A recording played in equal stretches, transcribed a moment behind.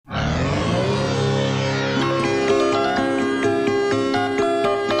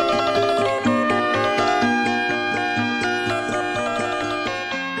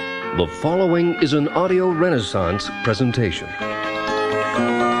The following is an Audio Renaissance presentation.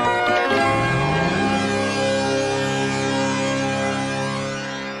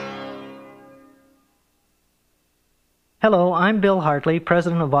 Hello, I'm Bill Hartley,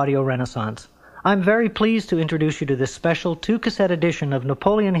 President of Audio Renaissance. I'm very pleased to introduce you to this special 2-cassette edition of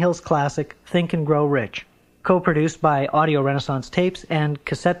Napoleon Hill's classic, Think and Grow Rich, co-produced by Audio Renaissance Tapes and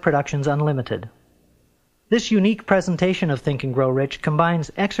Cassette Productions Unlimited. This unique presentation of Think and Grow Rich combines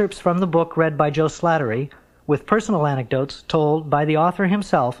excerpts from the book read by Joe Slattery with personal anecdotes told by the author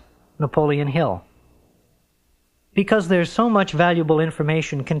himself, Napoleon Hill. Because there's so much valuable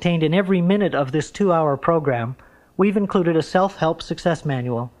information contained in every minute of this 2-hour program, we've included a self-help success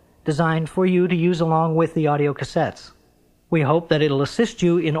manual designed for you to use along with the audio cassettes. We hope that it'll assist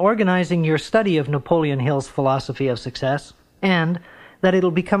you in organizing your study of Napoleon Hill's philosophy of success, and that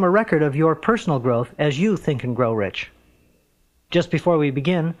it'll become a record of your personal growth as you think and grow rich. Just before we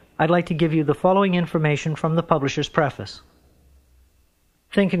begin, I'd like to give you the following information from the publisher's preface.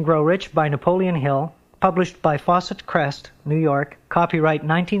 Think and Grow Rich by Napoleon Hill, published by Fawcett Crest, New York, copyright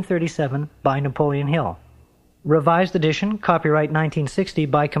 1937 by Napoleon Hill. Revised edition, copyright 1960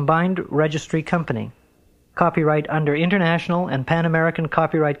 by Combined Registry Company. Copyright under International and Pan American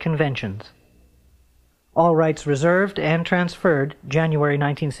Copyright Conventions. All rights reserved and transferred, January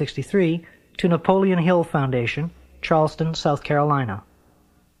 1963, to Napoleon Hill Foundation, Charleston, South Carolina.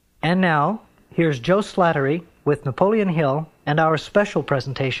 And now, here's Joe Slattery with Napoleon Hill and our special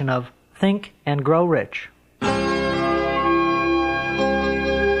presentation of Think and Grow Rich.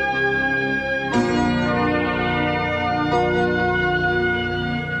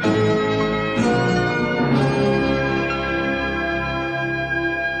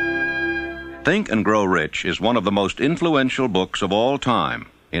 Think and Grow Rich is one of the most influential books of all time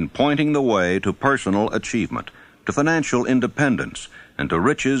in pointing the way to personal achievement, to financial independence, and to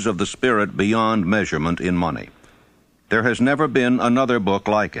riches of the spirit beyond measurement in money. There has never been another book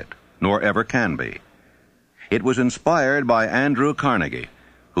like it, nor ever can be. It was inspired by Andrew Carnegie,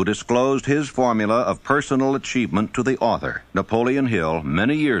 who disclosed his formula of personal achievement to the author, Napoleon Hill,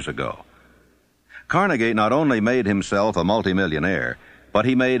 many years ago. Carnegie not only made himself a multimillionaire, but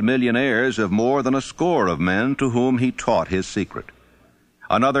he made millionaires of more than a score of men to whom he taught his secret.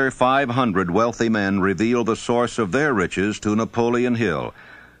 Another 500 wealthy men revealed the source of their riches to Napoleon Hill,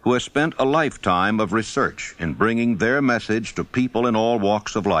 who has spent a lifetime of research in bringing their message to people in all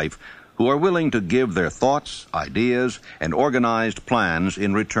walks of life who are willing to give their thoughts, ideas, and organized plans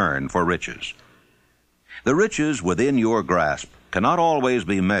in return for riches. The riches within your grasp cannot always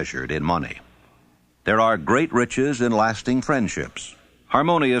be measured in money. There are great riches in lasting friendships,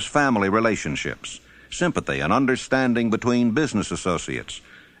 harmonious family relationships, sympathy and understanding between business associates,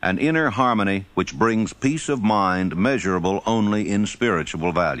 and inner harmony which brings peace of mind measurable only in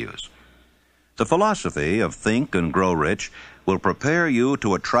spiritual values. The philosophy of Think and Grow Rich will prepare you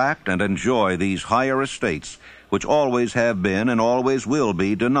to attract and enjoy these higher estates which always have been and always will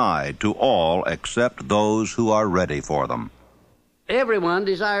be denied to all except those who are ready for them. Everyone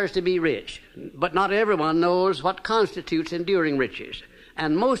desires to be rich, but not everyone knows what constitutes enduring riches.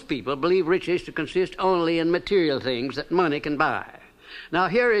 And most people believe riches to consist only in material things that money can buy. Now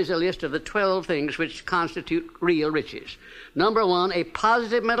here is a list of the 12 things which constitute real riches. Number 1, a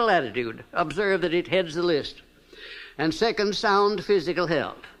positive mental attitude. Observe that it heads the list. And second, sound physical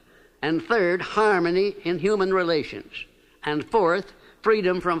health. And third, harmony in human relations. And fourth,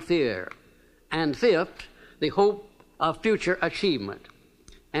 freedom from fear. And fifth, the hope of future achievement.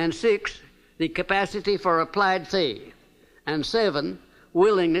 And sixth, the capacity for applied faith. And 7,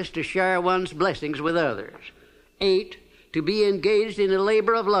 willingness to share one's blessings with others. 8, to be engaged in a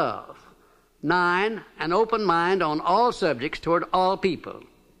labor of love. 9, an open mind on all subjects toward all people.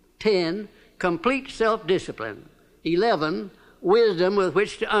 10, complete self-discipline. 11, wisdom with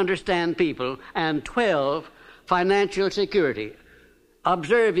which to understand people. And 12, financial security.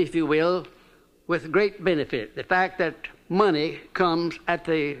 Observe, if you will, with great benefit, the fact that money comes at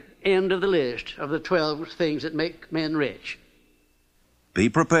the end of the list of the 12 things that make men rich. Be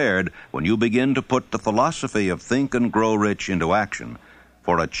prepared when you begin to put the philosophy of Think and Grow Rich into action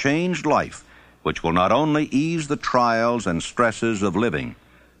for a changed life which will not only ease the trials and stresses of living,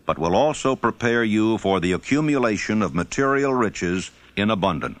 but will also prepare you for the accumulation of material riches in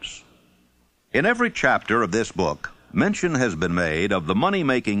abundance. In every chapter of this book, mention has been made of the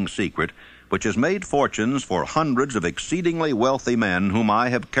money-making secret which has made fortunes for hundreds of exceedingly wealthy men whom I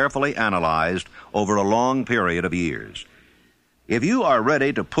have carefully analyzed over a long period of years. If you are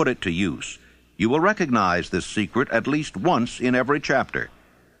ready to put it to use, you will recognize this secret at least once in every chapter.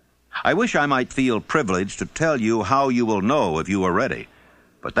 I wish I might feel privileged to tell you how you will know if you are ready,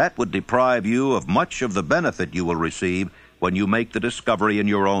 but that would deprive you of much of the benefit you will receive when you make the discovery in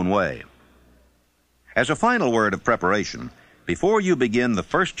your own way. As a final word of preparation, before you begin the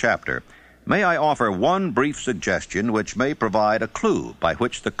first chapter, may I offer one brief suggestion which may provide a clue by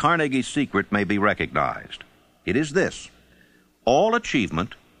which the Carnegie secret may be recognized. It is this: all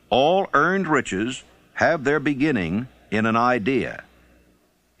achievement, all earned riches have their beginning in an idea.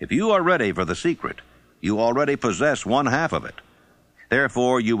 If you are ready for the secret, you already possess one half of it.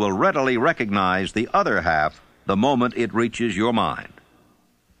 Therefore, you will readily recognize the other half the moment it reaches your mind.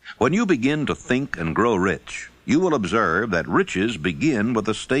 When you begin to think and grow rich, you will observe that riches begin with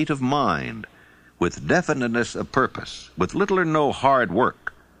a state of mind, with definiteness of purpose, with little or no hard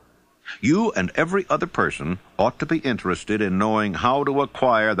work. You and every other person ought to be interested in knowing how to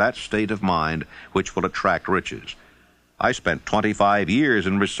acquire that state of mind which will attract riches. I spent 25 years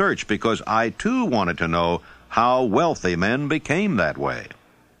in research because I, too, wanted to know how wealthy men became that way.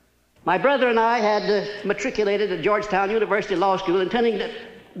 My brother and I had matriculated at Georgetown University Law School intending to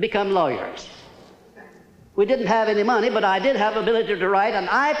become lawyers. We didn't have any money, but I did have ability to write, and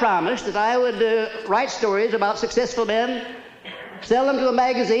I promised that I would write stories about successful men, sell them to the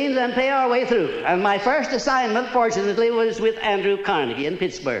magazines, and pay our way through. And my first assignment, fortunately, was with Andrew Carnegie in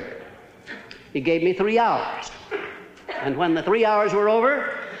Pittsburgh. He gave me 3 hours. And when the 3 hours were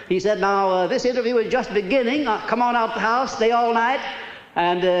over, he said, now, this interview is just beginning. Come on out to the house, stay all night,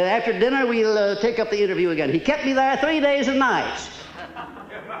 and after dinner, we'll take up the interview again. He kept me there 3 days and nights.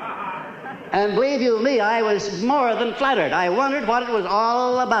 And believe you me, I was more than flattered. I wondered what it was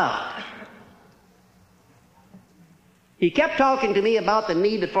all about. He kept talking to me about the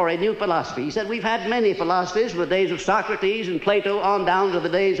need for a new philosophy. He said, we've had many philosophies from the days of Socrates and Plato on down to the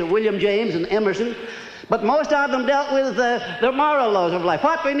days of William James and Emerson, but most of them dealt with the moral laws of life.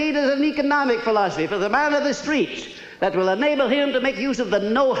 What we need is an economic philosophy for the man of the streets that will enable him to make use of the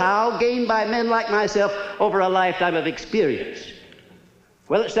know-how gained by men like myself over a lifetime of experience.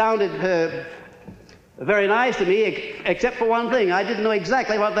 Well, it sounded very nice to me, except for one thing. I didn't know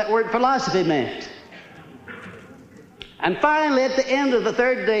exactly what that word philosophy meant. And finally, at the end of the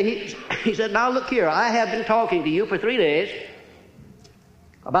third day, he said, now look here, I have been talking to you for 3 days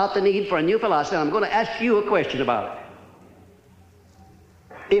about the need for a new philosophy, and I'm going to ask you a question about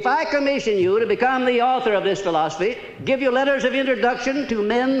it. If I commission you to become the author of this philosophy, give you letters of introduction to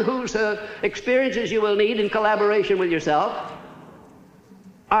men whose experiences you will need in collaboration with yourself,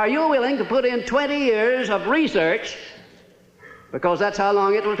 are you willing to put in 20 years of research, because that's how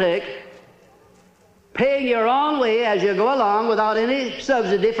long it will take, paying your own way as you go along without any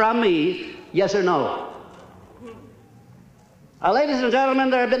subsidy from me, yes or no? Ladies and gentlemen,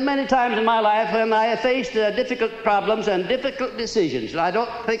 there have been many times in my life when I have faced difficult problems and difficult decisions, and I don't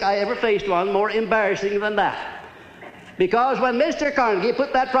think I ever faced one more embarrassing than that. Because when Mr. Carnegie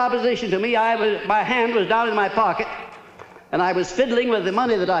put that proposition to me, my hand was down in my pocket, and I was fiddling with the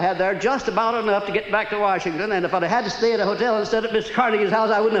money that I had there, just about enough to get back to Washington, and if I had to stay at a hotel instead of Mr. Carnegie's house,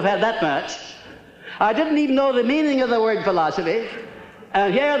 I wouldn't have had that much. I didn't even know the meaning of the word philosophy,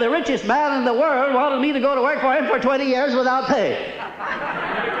 and here the richest man in the world wanted me to go to work for him for 20 years without pay.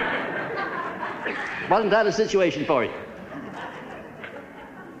 Wasn't that a situation for you?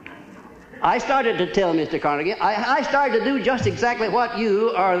 I started to tell Mr. Carnegie, I started to do just exactly what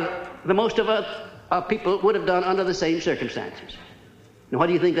you or the most of us people would have done under the same circumstances. And what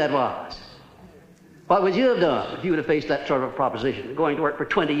do you think that was? What would you have done if you would have faced that sort of proposition, going to work for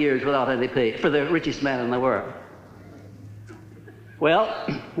 20 years without any pay for the richest man in the world? Well,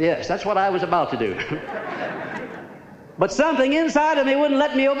 yes, that's what I was about to do. But something inside of me wouldn't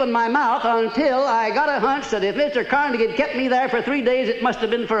let me open my mouth until I got a hunch that if Mr. Carnegie had kept me there for 3 days, it must have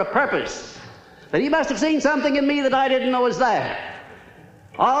been for a purpose. That he must have seen something in me that I didn't know was there.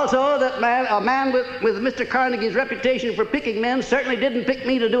 Also, that a man with Mr. Carnegie's reputation for picking men certainly didn't pick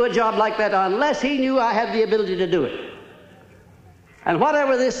me to do a job like that unless he knew I had the ability to do it. And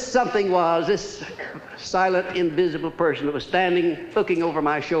whatever this something was, this silent, invisible person that was standing, looking over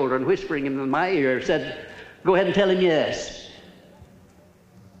my shoulder and whispering in my ear, said, go ahead and tell him yes.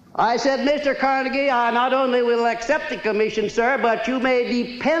 I said, Mr. Carnegie, I not only will accept the commission, sir, but you may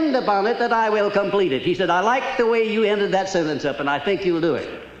depend upon it that I will complete it. He said, I like the way you ended that sentence up, and I think you'll do it.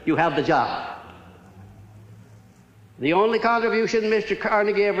 You have the job. The only contribution Mr.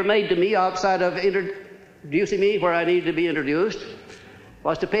 Carnegie ever made to me outside of introducing me where I needed to be introduced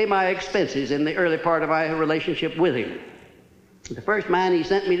was to pay my expenses in the early part of my relationship with him. The first man he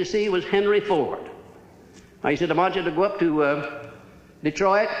sent me to see was Henry Ford. He said, I want you to go up to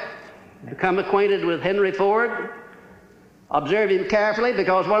Detroit, become acquainted with Henry Ford, observe him carefully,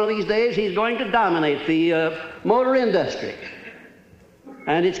 because one of these days he's going to dominate the motor industry.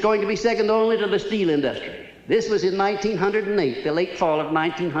 and it's going to be second only to the steel industry. This was in 1908, the late fall of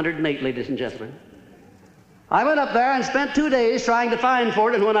 1908, ladies and gentlemen. I went up there and spent 2 days trying to find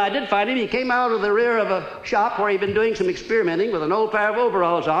Ford, and when I did find him, he came out of the rear of a shop where he'd been doing some experimenting with an old pair of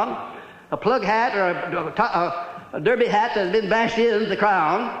overalls on, a plug hat or a derby hat that had been bashed in the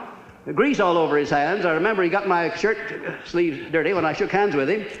crown, grease all over his hands. I remember he got my shirt sleeves dirty when I shook hands with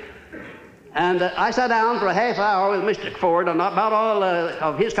him. And I sat down for a half hour with Mr. Ford, and about all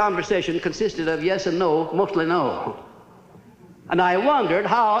of his conversation consisted of yes and no, mostly no. And I wondered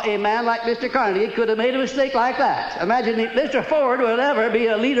how a man like Mr. Carnegie could have made a mistake like that. Imagine if Mr. Ford would ever be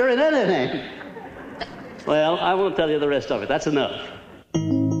a leader in anything. Well, I won't tell you the rest of it. That's enough.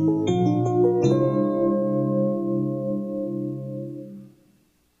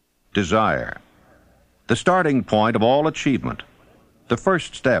 Desire. The starting point of all achievement. The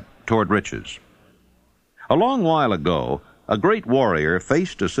first step toward riches. A long while ago, a great warrior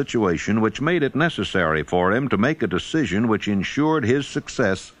faced a situation which made it necessary for him to make a decision which ensured his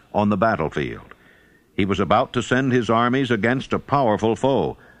success on the battlefield. He was about to send his armies against a powerful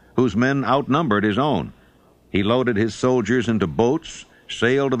foe, whose men outnumbered his own. He loaded his soldiers into boats,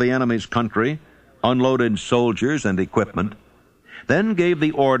 sailed to the enemy's country, unloaded soldiers and equipment, then gave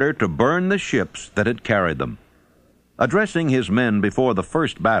the order to burn the ships that had carried them. Addressing his men before the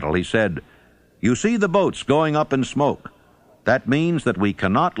first battle, he said, "You see the boats going up in smoke. That means that we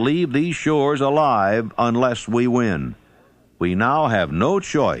cannot leave these shores alive unless we win. We now have no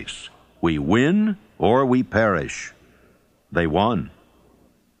choice. We win or we perish." They won.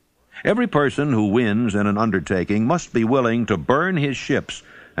 Every person who wins in an undertaking must be willing to burn his ships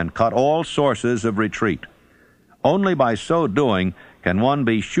and cut all sources of retreat. Only by so doing can one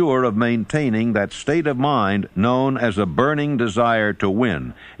be sure of maintaining that state of mind known as a burning desire to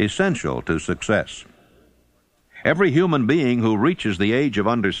win, essential to success. Every human being who reaches the age of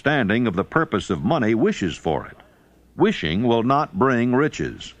understanding of the purpose of money wishes for it. Wishing will not bring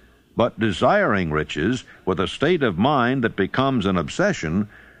riches, but desiring riches with a state of mind that becomes an obsession,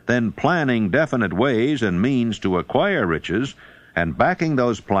 then planning definite ways and means to acquire riches, and backing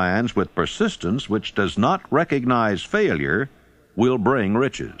those plans with persistence which does not recognize failure, will bring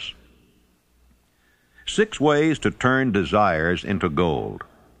riches. 6 ways to turn desires into gold.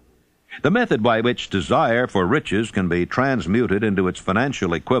 The method by which desire for riches can be transmuted into its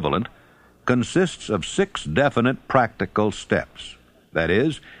financial equivalent consists of 6 definite practical steps. That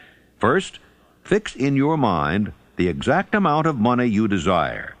is, first, fix in your mind the exact amount of money you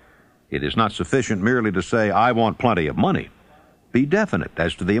desire. It is not sufficient merely to say, "I want plenty of money." Be definite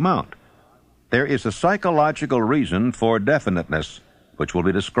as to the amount. There is a psychological reason for definiteness, which will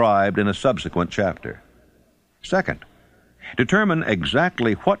be described in a subsequent chapter. Second, determine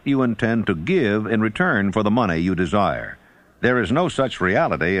exactly what you intend to give in return for the money you desire. There is no such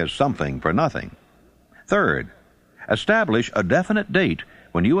reality as something for nothing. Third, establish a definite date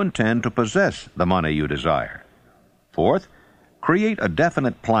when you intend to possess the money you desire. Fourth, create a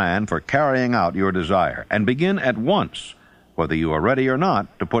definite plan for carrying out your desire, and begin at once, whether you are ready or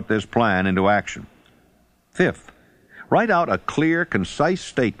not, to put this plan into action. Fifth, write out a clear, concise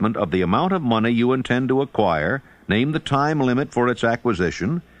statement of the amount of money you intend to acquire, name the time limit for its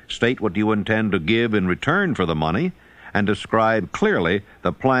acquisition, state what you intend to give in return for the money, and describe clearly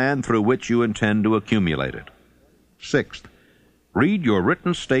the plan through which you intend to accumulate it. Sixth, read your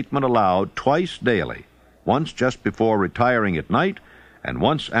written statement aloud twice daily, once just before retiring at night and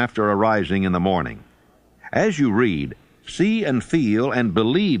once after arising in the morning. As you read, see and feel and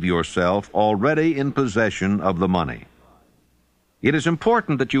believe yourself already in possession of the money. It is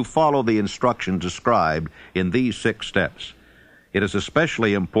important that you follow the instructions described in these 6 steps. It is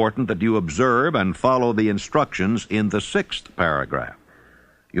especially important that you observe and follow the instructions in the 6th paragraph.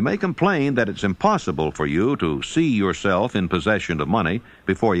 You may complain that it's impossible for you to see yourself in possession of money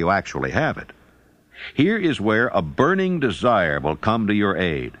before you actually have it. Here is where a burning desire will come to your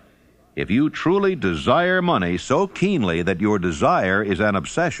aid. If you truly desire money so keenly that your desire is an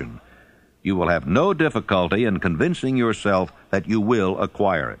obsession, you will have no difficulty in convincing yourself that you will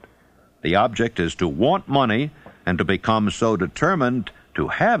acquire it. The object is to want money and to become so determined to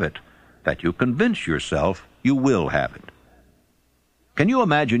have it that you convince yourself you will have it. Can you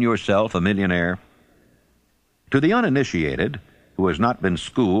imagine yourself a millionaire? To the uninitiated, who has not been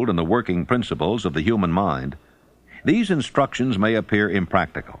schooled in the working principles of the human mind, these instructions may appear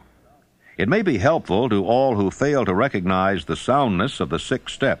impractical. It may be helpful to all who fail to recognize the soundness of the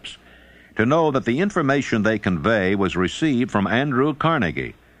 6 steps to know that the information they convey was received from Andrew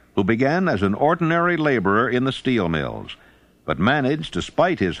Carnegie, who began as an ordinary laborer in the steel mills, but managed,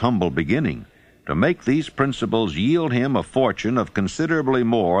 despite his humble beginning, to make these principles yield him a fortune of considerably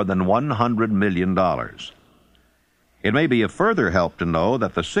more than $100 million. It may be a further help to know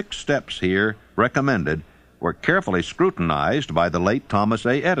that the 6 steps here recommended were carefully scrutinized by the late Thomas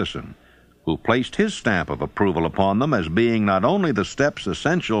A. Edison, who placed his stamp of approval upon them as being not only the steps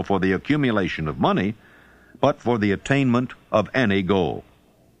essential for the accumulation of money, but for the attainment of any goal.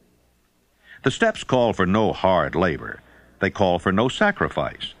 The steps call for no hard labor. They call for no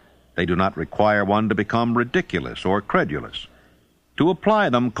sacrifice. They do not require one to become ridiculous or credulous. To apply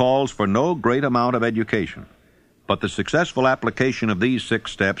them calls for no great amount of education. But the successful application of these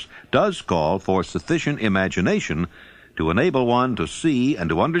 6 steps does call for sufficient imagination to enable one to see and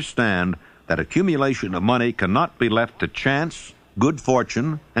to understand that accumulation of money cannot be left to chance, good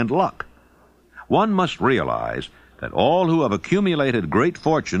fortune, and luck. One must realize that all who have accumulated great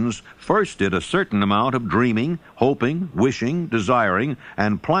fortunes first did a certain amount of dreaming, hoping, wishing, desiring,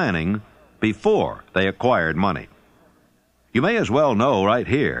 and planning before they acquired money. You may as well know right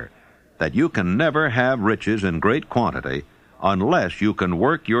here that you can never have riches in great quantity unless you can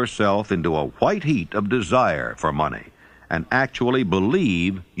work yourself into a white heat of desire for money and actually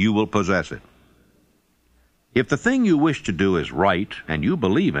believe you will possess it. If the thing you wish to do is right and you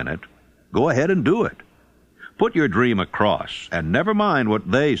believe in it, go ahead and do it. Put your dream across, and never mind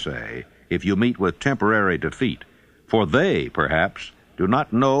what they say if you meet with temporary defeat, for they, perhaps, do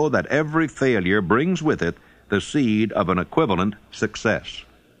not know that every failure brings with it the seed of an equivalent success.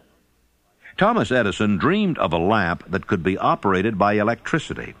 Thomas Edison dreamed of a lamp that could be operated by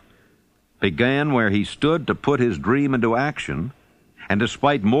electricity, began where he stood to put his dream into action, and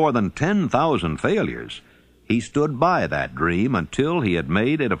despite more than 10,000 failures, he stood by that dream until he had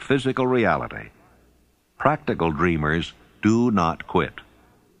made it a physical reality. Practical dreamers do not quit.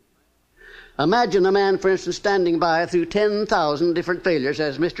 Imagine a man, for instance, standing by through 10,000 different failures,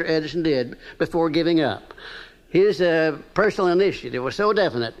 as Mr. Edison did, before giving up. His personal initiative was so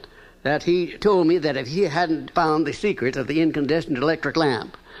definite that he told me that if he hadn't found the secret of the incandescent electric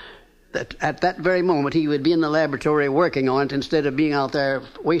lamp, that at that very moment he would be in the laboratory working on it instead of being out there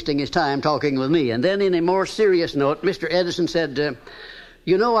wasting his time talking with me. And then in a more serious note, Mr. Edison said,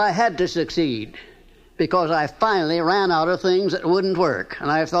 you know, I had to succeed because I finally ran out of things that wouldn't work. And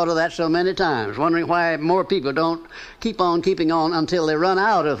I've thought of that so many times, wondering why more people don't keep on keeping on until they run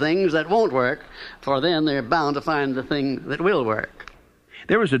out of things that won't work, for then they're bound to find the thing that will work.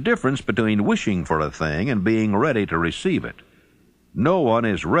 There is a difference between wishing for a thing and being ready to receive it. No one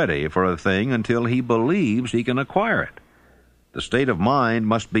is ready for a thing until he believes he can acquire it. The state of mind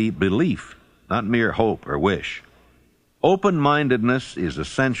must be belief, not mere hope or wish. Open-mindedness is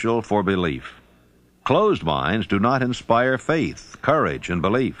essential for belief. Closed minds do not inspire faith, courage, and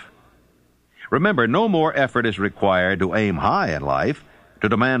belief. Remember, no more effort is required to aim high in life, to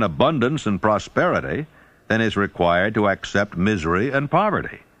demand abundance and prosperity, than is required to accept misery and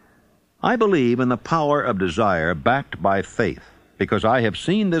poverty. I believe in the power of desire backed by faith, because I have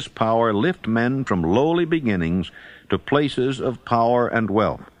seen this power lift men from lowly beginnings to places of power and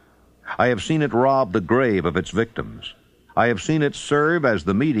wealth. I have seen it rob the grave of its victims. I have seen it serve as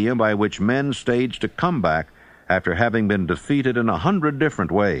the medium by which men staged a comeback after having been defeated in 100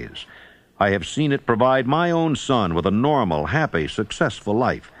 different ways. I have seen it provide my own son with a normal, happy, successful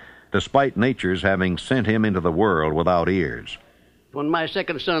life, despite nature's having sent him into the world without ears. When my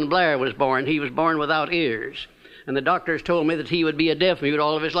second son, Blair, was born, he was born without ears. And the doctors told me that he would be a deaf mute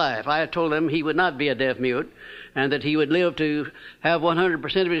all of his life. I told them he would not be a deaf mute, and that he would live to have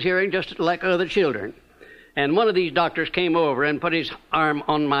 100% of his hearing just like other children. And one of these doctors came over and put his arm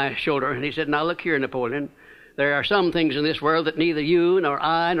on my shoulder, and he said, now look here, Napoleon, there are some things in this world that neither you nor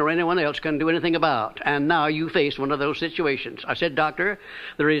I nor anyone else can do anything about, and now you face one of those situations. I said, Doctor,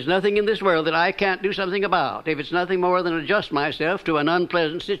 there is nothing in this world that I can't do something about, if it's nothing more than adjust myself to an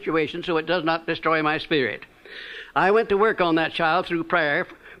unpleasant situation so it does not destroy my spirit. I went to work on that child through prayer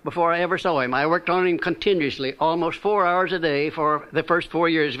before I ever saw him. I worked on him continuously, almost 4 hours a day for the first 4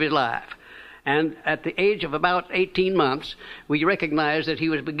 years of his life. And at the age of about 18 months, we recognized that he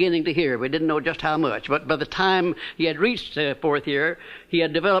was beginning to hear. We didn't know just how much. But by the time he had reached the 4th year, he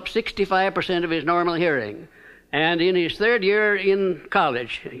had developed 65% of his normal hearing. And in his 3rd year in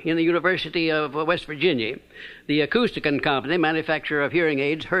college, in the University of West Virginia, the Acousticon Company, manufacturer of hearing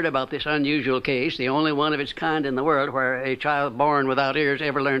aids, heard about this unusual case, the only one of its kind in the world where a child born without ears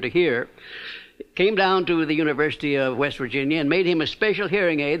ever learned to hear. Came down to the University of West Virginia and made him a special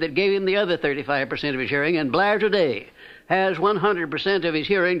hearing aid that gave him the other 35% of his hearing, and Blair today has 100% of his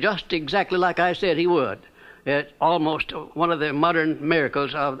hearing just exactly like I said he would. It's almost one of the modern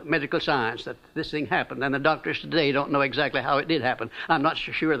miracles of medical science that this thing happened, and the doctors today don't know exactly how it did happen. I'm not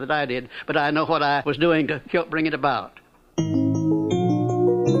so sure that I did, but I know what I was doing to help bring it about.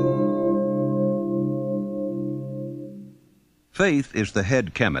 Faith is the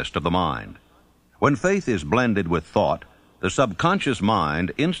head chemist of the mind. When faith is blended with thought, the subconscious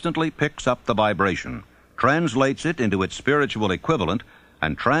mind instantly picks up the vibration, translates it into its spiritual equivalent,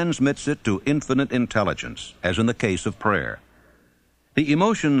 and transmits it to infinite intelligence, as in the case of prayer. The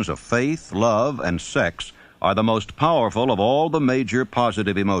emotions of faith, love, and sex are the most powerful of all the major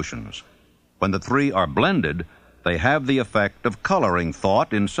positive emotions. When the three are blended, they have the effect of coloring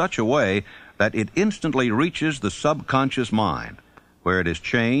thought in such a way that it instantly reaches the subconscious mind, where it is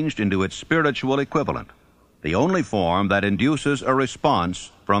changed into its spiritual equivalent, the only form that induces a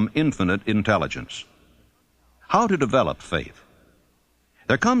response from infinite intelligence. How to develop faith?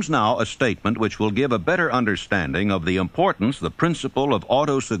 There comes now a statement which will give a better understanding of the importance the principle of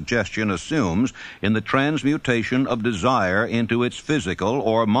autosuggestion assumes in the transmutation of desire into its physical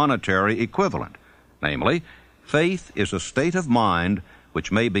or monetary equivalent. Namely, faith is a state of mind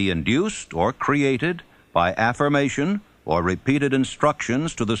which may be induced or created by affirmation or repeated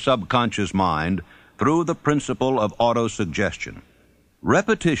instructions to the subconscious mind through the principle of autosuggestion.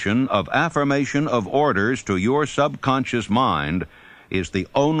 Repetition of affirmation of orders to your subconscious mind is the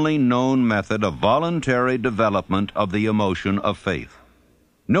only known method of voluntary development of the emotion of faith.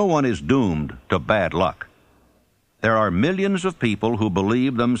 No one is doomed to bad luck. There are millions of people who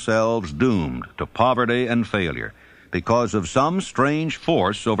believe themselves doomed to poverty and failure because of some strange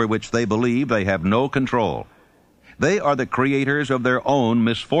force over which they believe they have no control. They are the creators of their own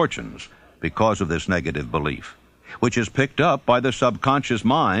misfortunes because of this negative belief, which is picked up by the subconscious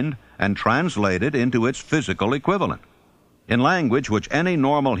mind and translated into its physical equivalent. In language which any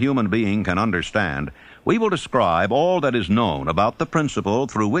normal human being can understand, we will describe all that is known about the principle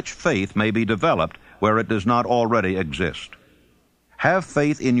through which faith may be developed where it does not already exist. Have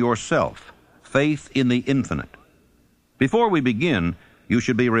faith in yourself, faith in the infinite. Before we begin, you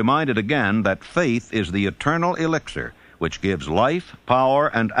should be reminded again that faith is the eternal elixir which gives life, power,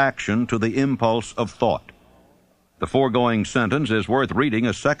 and action to the impulse of thought. The foregoing sentence is worth reading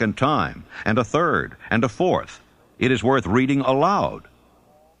a second time, and a third, and a fourth. It is worth reading aloud.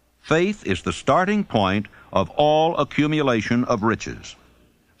 Faith is the starting point of all accumulation of riches.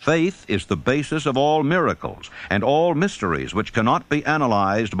 Faith is the basis of all miracles and all mysteries which cannot be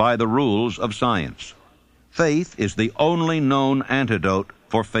analyzed by the rules of science. Faith is the only known antidote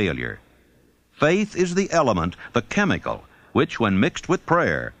for failure. Faith is the element, the chemical, which, when mixed with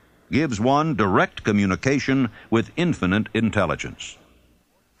prayer, gives one direct communication with infinite intelligence.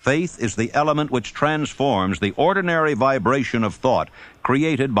 Faith is the element which transforms the ordinary vibration of thought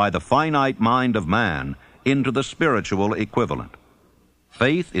created by the finite mind of man into the spiritual equivalent.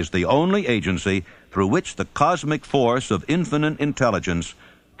 Faith is the only agency through which the cosmic force of infinite intelligence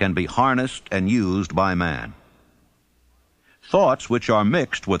can be harnessed and used by man. Thoughts which are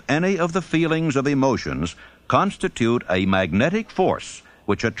mixed with any of the feelings of emotions constitute a magnetic force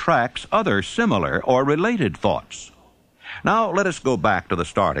which attracts other similar or related thoughts. Now let us go back to the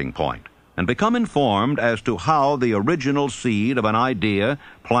starting point and become informed as to how the original seed of an idea,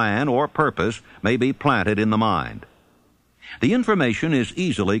 plan, or purpose may be planted in the mind. The information is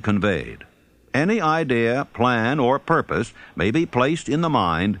easily conveyed. Any idea, plan, or purpose may be placed in the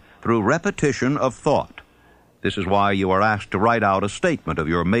mind through repetition of thought. This is why you are asked to write out a statement of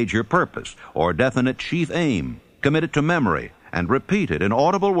your major purpose or definite chief aim, commit it to memory, and repeat it in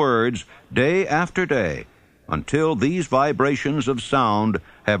audible words day after day until these vibrations of sound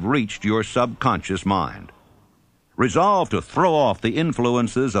have reached your subconscious mind. Resolve to throw off the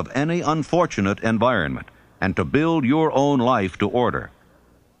influences of any unfortunate environment and to build your own life to order.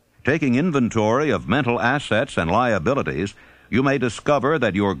 Taking inventory of mental assets and liabilities, you may discover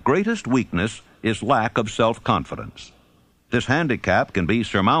that your greatest weakness is lack of self-confidence. This handicap can be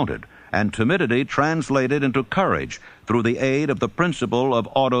surmounted and timidity translated into courage through the aid of the principle of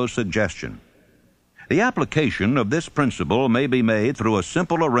autosuggestion. The application of this principle may be made through a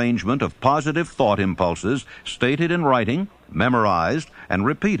simple arrangement of positive thought impulses stated in writing, memorized, and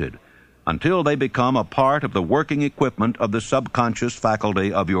repeated until they become a part of the working equipment of the subconscious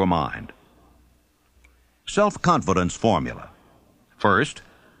faculty of your mind. Self-confidence formula. First,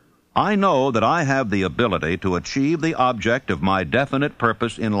 I know that I have the ability to achieve the object of my definite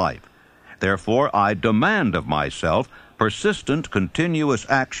purpose in life. Therefore, I demand of myself persistent, continuous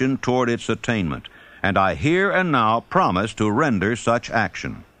action toward its attainment, and I here and now promise to render such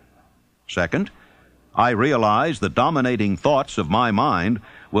action. Second, I realize the dominating thoughts of my mind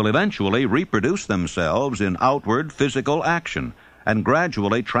will eventually reproduce themselves in outward physical action and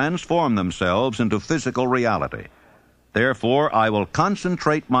gradually transform themselves into physical reality. Therefore, I will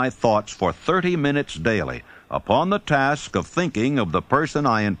concentrate my thoughts for 30 minutes daily upon the task of thinking of the person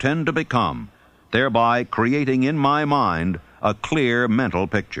I intend to become, thereby creating in my mind a clear mental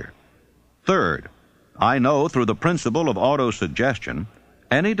picture. Third, I know through the principle of autosuggestion,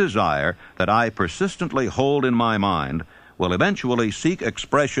 any desire that I persistently hold in my mind will eventually seek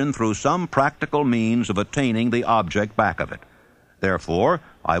expression through some practical means of attaining the object back of it. Therefore,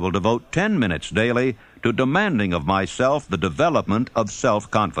 I will devote 10 minutes daily to demanding of myself the development of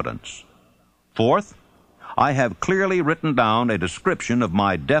self-confidence. Fourth, I have clearly written down a description of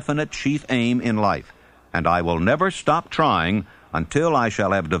my definite chief aim in life, and I will never stop trying until I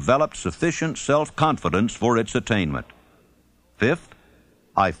shall have developed sufficient self-confidence for its attainment. Fifth,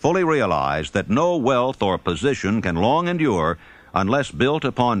 I fully realize that no wealth or position can long endure unless built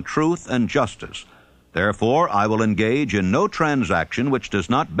upon truth and justice. Therefore, I will engage in no transaction which does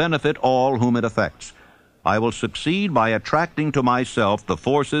not benefit all whom it affects. I will succeed by attracting to myself the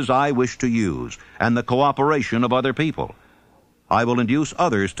forces I wish to use and the cooperation of other people. I will induce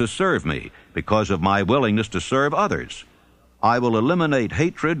others to serve me because of my willingness to serve others. I will eliminate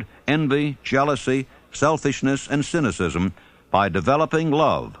hatred, envy, jealousy, selfishness, and cynicism by developing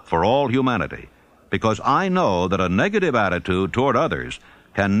love for all humanity, because I know that a negative attitude toward others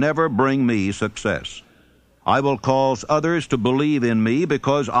can never bring me success. I will cause others to believe in me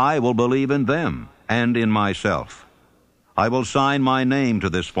because I will believe in them and in myself. I will sign my name to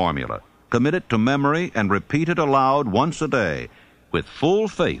this formula, commit it to memory, and repeat it aloud once a day, with full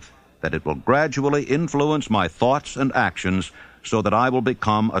faith that it will gradually influence my thoughts and actions so that I will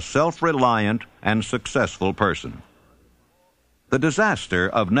become a self-reliant and successful person. The disaster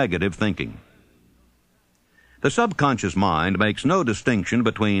of negative thinking. The subconscious mind makes no distinction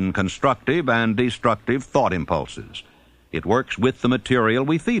between constructive and destructive thought impulses. It works with the material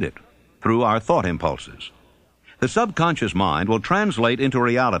we feed it, through our thought impulses. The subconscious mind will translate into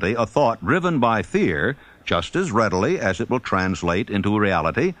reality a thought driven by fear just as readily as it will translate into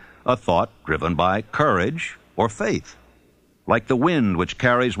reality a thought driven by courage or faith. Like the wind which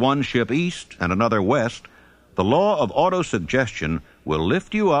carries one ship east and another west, the law of autosuggestion will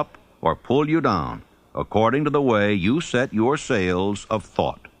lift you up or pull you down, according to the way you set your sails of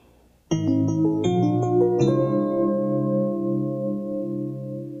thought.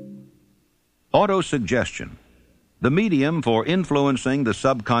 Autosuggestion, the medium for influencing the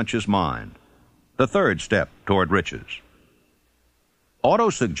subconscious mind, the third step toward riches.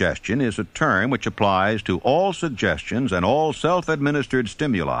 Autosuggestion is a term which applies to all suggestions and all self-administered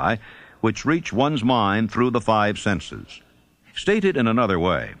stimuli which reach one's mind through the five senses. Stated in another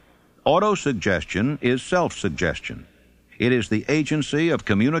way, autosuggestion is self-suggestion. It is the agency of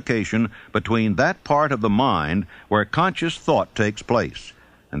communication between that part of the mind where conscious thought takes place,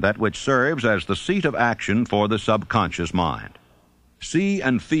 and that which serves as the seat of action for the subconscious mind. See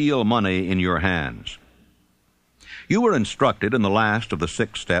and feel money in your hands. You were instructed in the last of the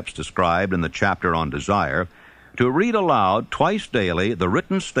 6 steps described in the chapter on desire to read aloud twice daily the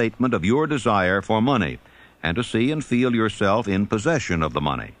written statement of your desire for money, and to see and feel yourself in possession of the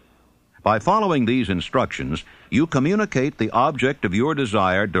money. By following these instructions, you communicate the object of your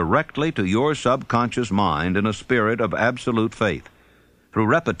desire directly to your subconscious mind in a spirit of absolute faith. Through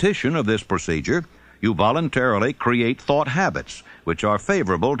repetition of this procedure, you voluntarily create thought habits which are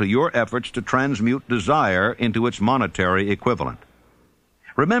favorable to your efforts to transmute desire into its monetary equivalent.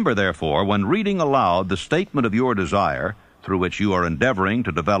 Remember, therefore, when reading aloud the statement of your desire, through which you are endeavoring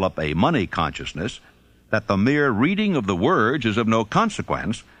to develop a money consciousness, that the mere reading of the words is of no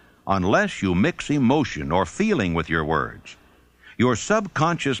consequence unless you mix emotion or feeling with your words. Your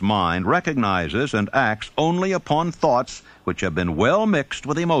subconscious mind recognizes and acts only upon thoughts which have been well mixed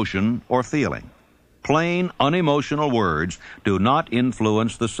with emotion or feeling. Plain, unemotional words do not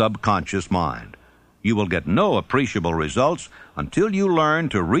influence the subconscious mind. You will get no appreciable results until you learn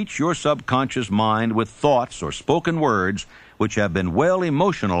to reach your subconscious mind with thoughts or spoken words which have been well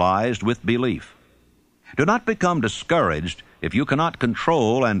emotionalized with belief. Do not become discouraged if you cannot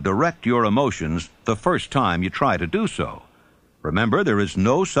control and direct your emotions the first time you try to do so. Remember, there is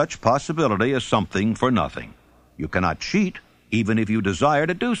no such possibility as something for nothing. You cannot cheat, even if you desire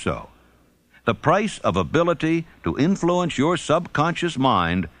to do so. The price of ability to influence your subconscious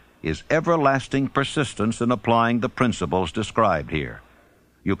mind is everlasting persistence in applying the principles described here.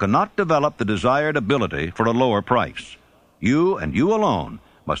 You cannot develop the desired ability for a lower price. You and you alone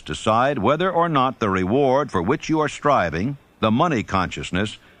must decide whether or not the reward for which you are striving, the money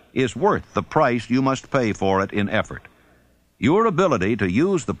consciousness, is worth the price you must pay for it in effort. Your ability to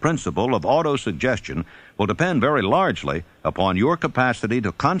use the principle of autosuggestion will depend very largely upon your capacity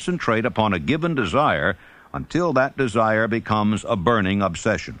to concentrate upon a given desire until that desire becomes a burning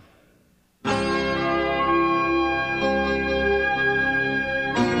obsession.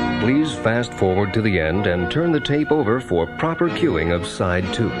 Please fast forward to the end and turn the tape over for proper cueing of side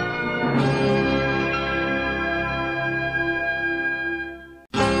 2.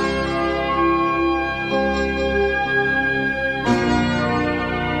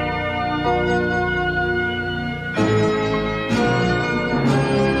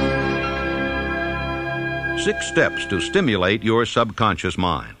 Six steps to stimulate your subconscious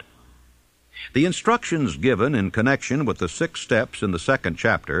mind. The instructions given in connection with the 6 steps in the 2nd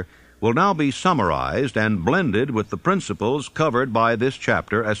chapter will now be summarized and blended with the principles covered by this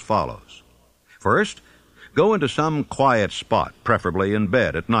chapter as follows. First, go into some quiet spot, preferably in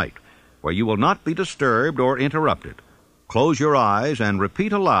bed at night, where you will not be disturbed or interrupted. Close your eyes and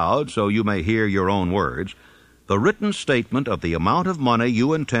repeat aloud, so you may hear your own words, the written statement of the amount of money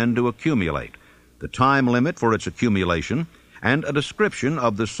you intend to accumulate, the time limit for its accumulation, and a description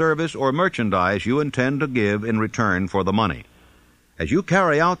of the service or merchandise you intend to give in return for the money. As you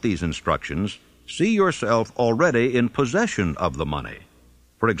carry out these instructions, see yourself already in possession of the money.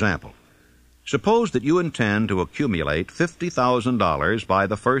 For example, suppose that you intend to accumulate $50,000 by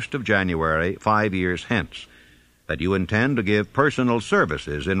the 1st of January 5 years hence, that you intend to give personal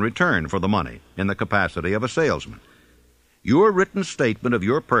services in return for the money in the capacity of a salesman. Your written statement of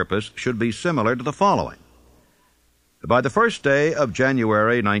your purpose should be similar to the following. By the 1st day of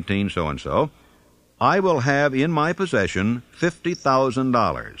January 19 so-and-so, I will have in my possession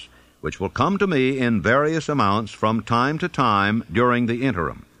 $50,000, which will come to me in various amounts from time to time during the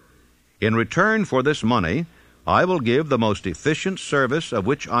interim. In return for this money, I will give the most efficient service of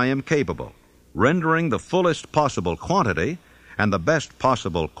which I am capable, rendering the fullest possible quantity and the best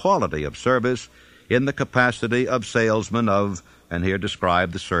possible quality of service in the capacity of salesman of, and here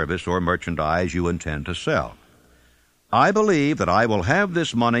describe the service or merchandise you intend to sell. I believe that I will have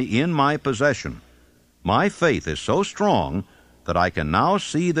this money in my possession. My faith is so strong that I can now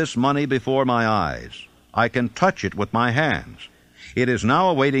see this money before my eyes. I can touch it with my hands. It is now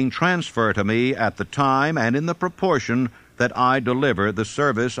awaiting transfer to me at the time and in the proportion that I deliver the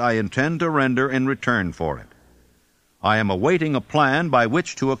service I intend to render in return for it. I am awaiting a plan by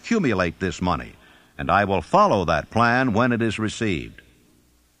which to accumulate this money, and I will follow that plan when it is received.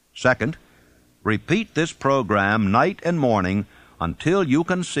 Second, repeat this program night and morning until you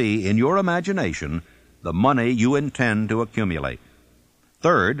can see in your imagination the money you intend to accumulate.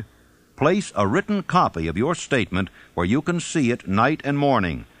 Third, place a written copy of your statement where you can see it night and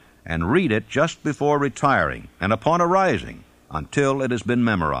morning, and read it just before retiring and upon arising until it has been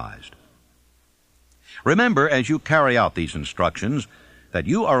memorized. Remember, as you carry out these instructions, that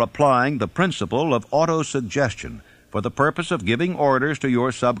you are applying the principle of autosuggestion for the purpose of giving orders to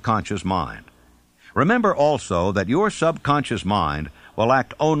your subconscious mind. Remember also that your subconscious mind will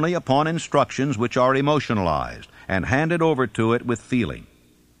act only upon instructions which are emotionalized and handed over to it with feeling.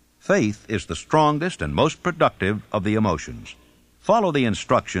 Faith is the strongest and most productive of the emotions. Follow the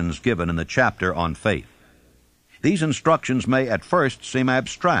instructions given in the chapter on faith. These instructions may at first seem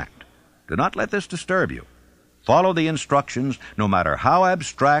abstract. Do not let this disturb you. Follow the instructions, no matter how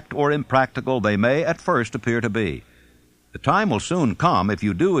abstract or impractical they may at first appear to be. The time will soon come, if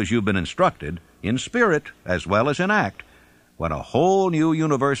you do as you've been instructed, in spirit as well as in act, when a whole new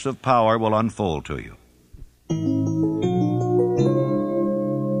universe of power will unfold to you.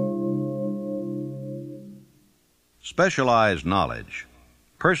 Specialized knowledge,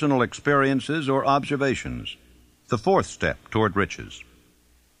 personal experiences or observations, the 4th step toward riches.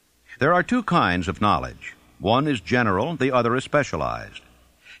 There are 2 kinds of knowledge. One is general, the other is specialized.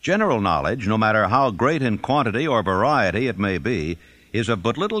 General knowledge, no matter how great in quantity or variety it may be, is of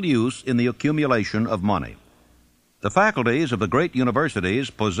but little use in the accumulation of money. The faculties of the great universities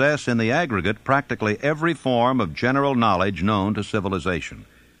possess in the aggregate practically every form of general knowledge known to civilization.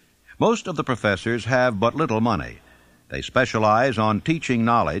 Most of the professors have but little money. They specialize on teaching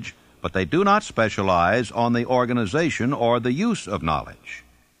knowledge, but they do not specialize on the organization or the use of knowledge.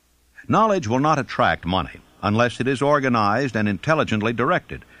 Knowledge will not attract money unless it is organized and intelligently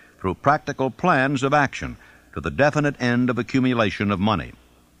directed through practical plans of action to the definite end of accumulation of money.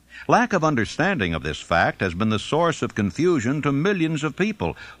 Lack of understanding of this fact has been the source of confusion to millions of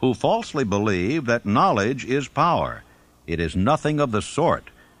people who falsely believe that knowledge is power. It is nothing of the sort.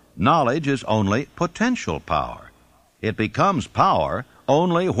 Knowledge is only potential power. It becomes power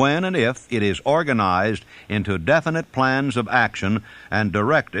only when and if it is organized into definite plans of action and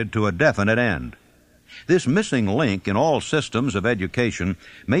directed to a definite end. This missing link in all systems of education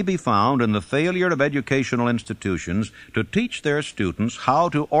may be found in the failure of educational institutions to teach their students how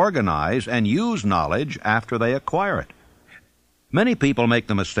to organize and use knowledge after they acquire it. Many people make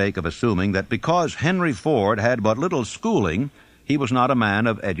the mistake of assuming that because Henry Ford had but little schooling, he was not a man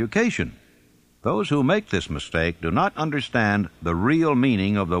of education. Those who make this mistake do not understand the real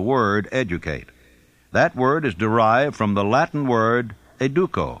meaning of the word educate. That word is derived from the Latin word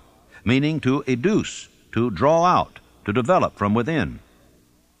educo, meaning to educe, to draw out, to develop from within.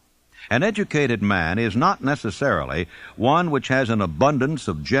 An educated man is not necessarily one which has an abundance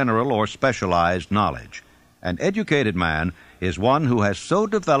of general or specialized knowledge. An educated man is one who has so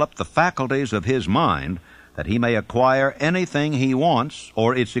developed the faculties of his mind that he may acquire anything he wants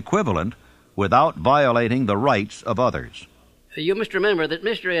or its equivalent without violating the rights of others. You must remember that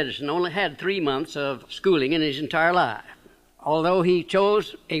Mr. Edison only had 3 months of schooling in his entire life. Although he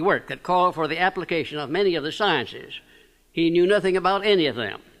chose a work that called for the application of many of the sciences, he knew nothing about any of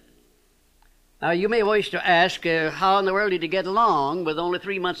them. Now, you may wish to ask, how in the world did he get along with only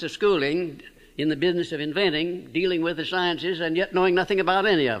 3 months of schooling in the business of inventing, dealing with the sciences, and yet knowing nothing about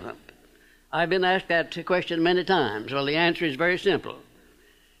any of them? I've been asked that question many times. Well, the answer is very simple.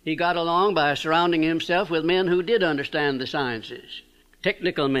 He got along by surrounding himself with men who did understand the sciences,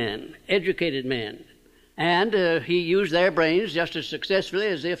 technical men, educated men, and he used their brains just as successfully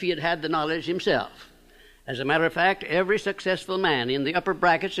as if he had had the knowledge himself. As a matter of fact, every successful man in the upper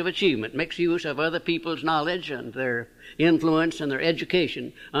brackets of achievement makes use of other people's knowledge and their influence and their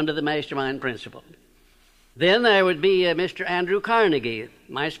education under the mastermind principle. Then there would be Mr. Andrew Carnegie,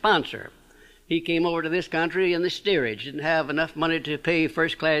 my sponsor. He came over to this country in the steerage, didn't have enough money to pay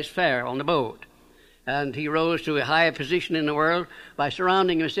first-class fare on the boat. And he rose to a high position in the world by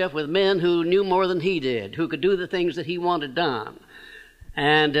surrounding himself with men who knew more than he did, who could do the things that he wanted done.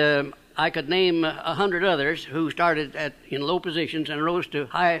 And I could name 100 others who started in low positions and rose to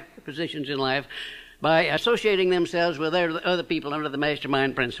high positions in life by associating themselves with other people under the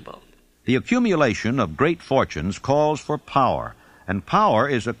mastermind principle. The accumulation of great fortunes calls for power, and power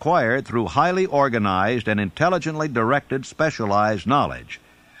is acquired through highly organized and intelligently directed specialized knowledge.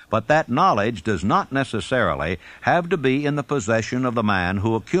 But that knowledge does not necessarily have to be in the possession of the man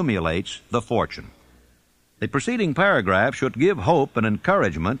who accumulates the fortune. The preceding paragraph should give hope and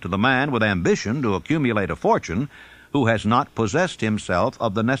encouragement to the man with ambition to accumulate a fortune who has not possessed himself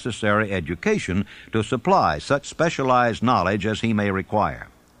of the necessary education to supply such specialized knowledge as he may require.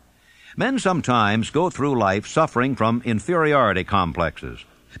 Men sometimes go through life suffering from inferiority complexes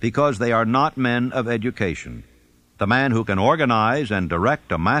because they are not men of education. The man who can organize and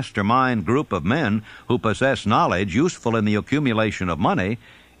direct a mastermind group of men who possess knowledge useful in the accumulation of money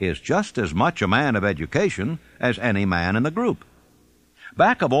is just as much a man of education as any man in the group.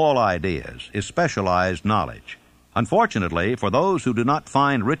 Back of all ideas is specialized knowledge. Unfortunately, for those who do not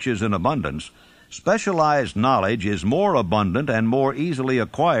find riches in abundance, specialized knowledge is more abundant and more easily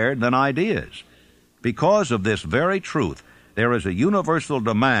acquired than ideas. Because of this very truth, there is a universal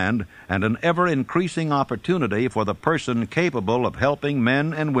demand and an ever-increasing opportunity for the person capable of helping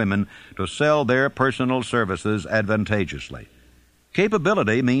men and women to sell their personal services advantageously.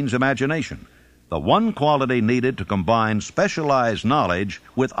 Capability means imagination, the one quality needed to combine specialized knowledge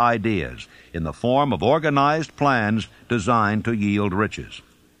with ideas in the form of organized plans designed to yield riches.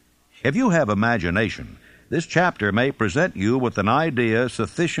 If you have imagination, this chapter may present you with an idea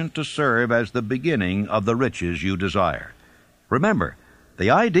sufficient to serve as the beginning of the riches you desire. Remember,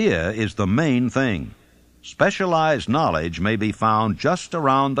 the idea is the main thing. Specialized knowledge may be found just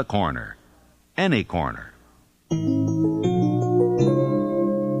around the corner, any corner.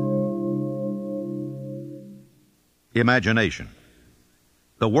 Imagination,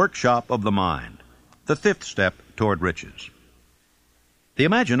 the workshop of the mind, the fifth step toward riches. The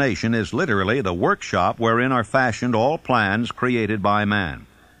imagination is literally the workshop wherein are fashioned all plans created by man.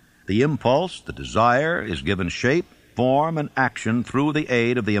 The impulse, the desire, is given shape, form, and action through the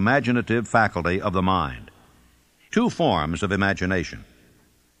aid of the imaginative faculty of the mind. Two forms of imagination.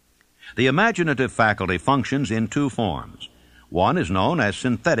 The imaginative faculty functions in two forms. One is known as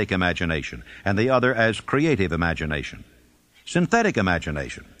synthetic imagination, and the other as creative imagination. Synthetic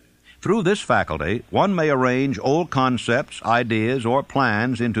imagination. Through this faculty, one may arrange old concepts, ideas, or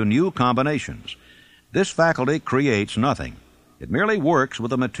plans into new combinations. This faculty creates nothing. It merely works with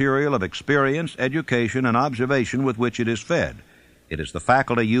the material of experience, education, and observation with which it is fed. It is the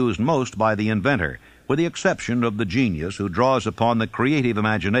faculty used most by the inventor, with the exception of the genius who draws upon the creative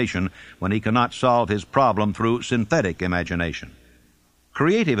imagination when he cannot solve his problem through synthetic imagination.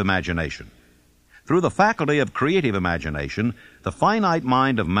 Creative imagination. Through the faculty of creative imagination, the finite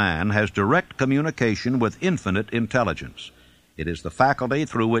mind of man has direct communication with infinite intelligence. It is the faculty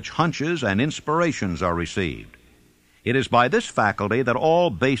through which hunches and inspirations are received. It is by this faculty that all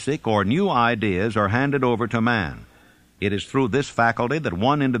basic or new ideas are handed over to man. It is through this faculty that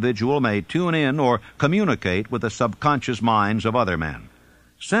one individual may tune in or communicate with the subconscious minds of other men.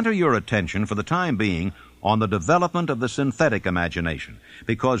 Center your attention for the time being on the development of the synthetic imagination,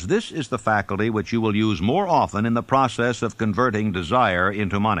 because this is the faculty which you will use more often in the process of converting desire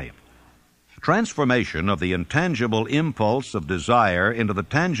into money. Transformation of the intangible impulse of desire into the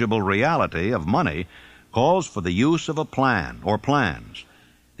tangible reality of money calls for the use of a plan or plans.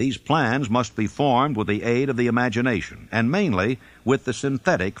 These plans must be formed with the aid of the imagination, and mainly with the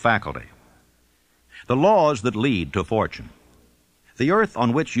synthetic faculty. The laws that lead to fortune. The earth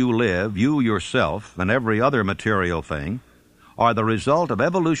on which you live, you yourself, and every other material thing, are the result of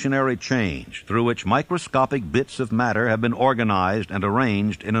evolutionary change through which microscopic bits of matter have been organized and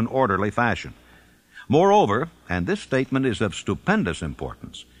arranged in an orderly fashion. Moreover, and this statement is of stupendous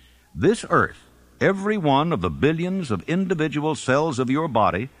importance, this earth, every one of the billions of individual cells of your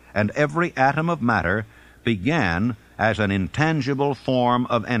body, and every atom of matter, began as an intangible form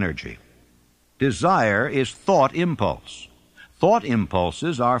of energy. Desire is thought impulse. Thought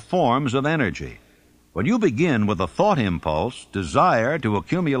impulses are forms of energy. When you begin with a thought impulse, desire to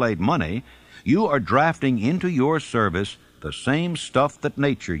accumulate money, you are drafting into your service the same stuff that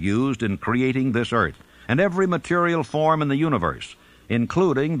nature used in creating this earth and every material form in the universe,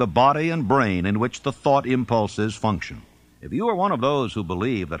 including the body and brain in which the thought impulses function. If you are one of those who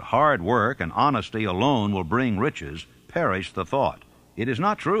believe that hard work and honesty alone will bring riches, perish the thought. It is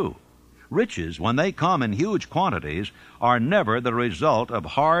not true. Riches, when they come in huge quantities, are never the result of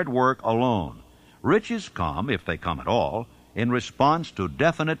hard work alone. Riches come, if they come at all, in response to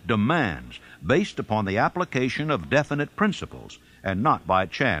definite demands based upon the application of definite principles, and not by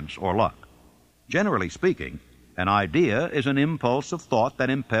chance or luck. Generally speaking, an idea is an impulse of thought that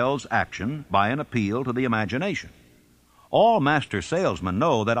impels action by an appeal to the imagination. All master salesmen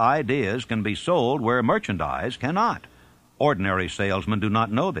know that ideas can be sold where merchandise cannot. Ordinary salesmen do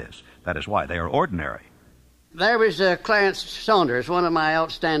not know this. That is why they are ordinary. There was Clarence Saunders, one of my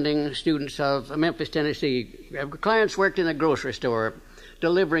outstanding students of Memphis, Tennessee. Clarence worked in a grocery store,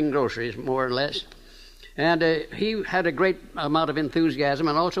 delivering groceries, more or less. And he had a great amount of enthusiasm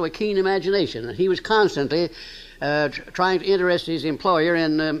and also a keen imagination. And he was constantly trying to interest his employer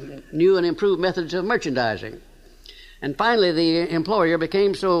in new and improved methods of merchandising. And finally, the employer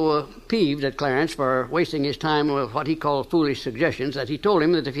became so peeved at Clarence for wasting his time with what he called foolish suggestions that he told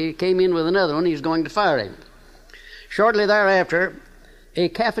him that if he came in with another one, he was going to fire him. Shortly thereafter, a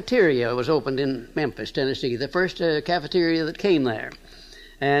cafeteria was opened in Memphis, Tennessee, the first cafeteria that came there.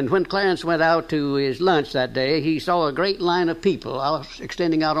 And when Clarence went out to his lunch that day, he saw a great line of people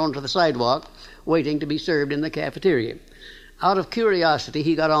extending out onto the sidewalk, waiting to be served in the cafeteria. Out of curiosity,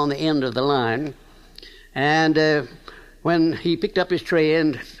 he got on the end of the line, and when he picked up his tray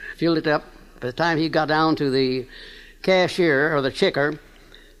and filled it up, by the time he got down to the cashier or the checker,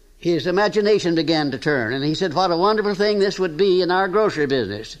 his imagination began to turn, and he said, what a wonderful thing this would be in our grocery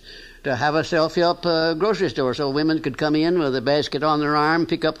business, to have a self-help grocery store so women could come in with a basket on their arm,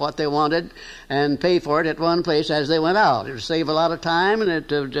 pick up what they wanted, and pay for it at one place as they went out. It would save a lot of time, and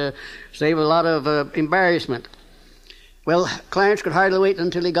it would save a lot of embarrassment. Well, Clarence could hardly wait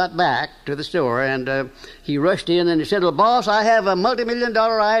until he got back to the store, and he rushed in and he said, well, boss, I have a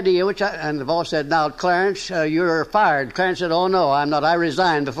multi-million-dollar idea, and the boss said, now, Clarence, you're fired. Clarence said, oh, no, I'm not. I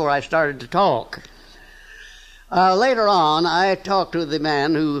resigned before I started to talk. Later on, I talked to the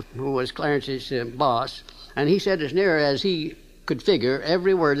man who was Clarence's boss, and he said as near as he could figure,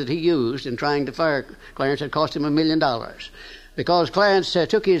 every word that he used in trying to fire Clarence had cost him $1 million. Because Clarence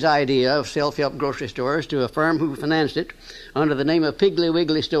took his idea of self-help grocery stores to a firm who financed it under the name of Piggly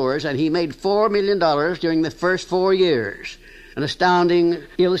Wiggly Stores, and he made $4 million during the first 4 years. An astounding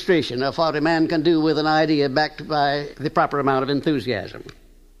illustration of what a man can do with an idea backed by the proper amount of enthusiasm.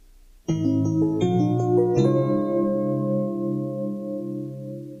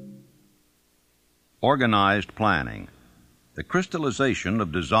 Organized planning, the crystallization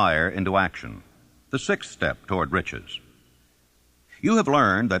of desire into action, the sixth step toward riches. You have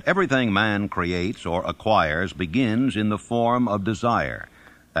learned that everything man creates or acquires begins in the form of desire.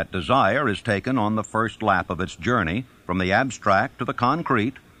 That desire is taken on the first lap of its journey from the abstract to the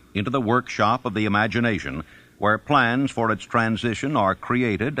concrete into the workshop of the imagination, where plans for its transition are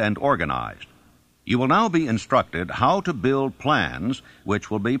created and organized. You will now be instructed how to build plans which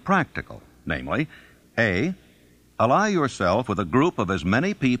will be practical, namely, A, Ally yourself with a group of as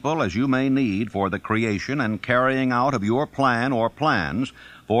many people as you may need for the creation and carrying out of your plan or plans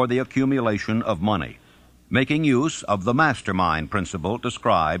for the accumulation of money, making use of the mastermind principle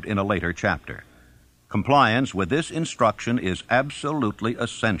described in a later chapter. Compliance with this instruction is absolutely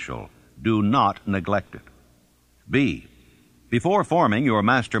essential. Do not neglect it. B. Before forming your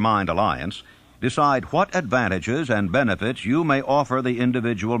mastermind alliance, decide what advantages and benefits you may offer the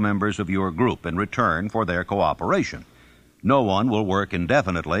individual members of your group in return for their cooperation. No one will work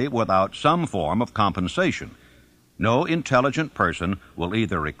indefinitely without some form of compensation. No intelligent person will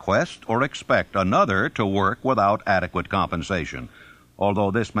either request or expect another to work without adequate compensation, although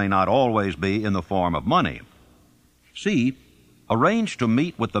this may not always be in the form of money. C. Arrange to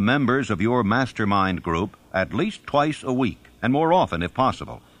meet with the members of your mastermind group at least twice a week, and more often if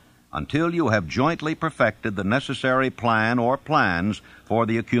possible, until you have jointly perfected the necessary plan or plans for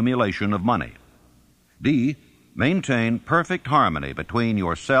the accumulation of money. D. Maintain perfect harmony between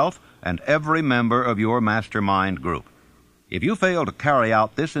yourself and every member of your mastermind group. If you fail to carry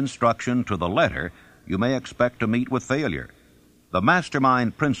out this instruction to the letter, you may expect to meet with failure. The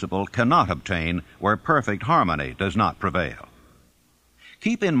mastermind principle cannot obtain where perfect harmony does not prevail.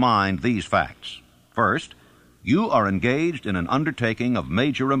 Keep in mind these facts. First, you are engaged in an undertaking of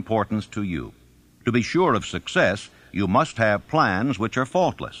major importance to you. To be sure of success, you must have plans which are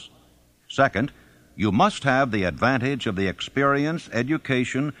faultless. Second, you must have the advantage of the experience,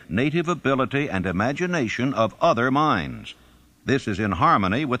 education, native ability, and imagination of other minds. This is in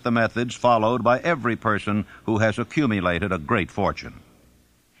harmony with the methods followed by every person who has accumulated a great fortune.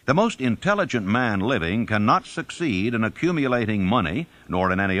 The most intelligent man living cannot succeed in accumulating money,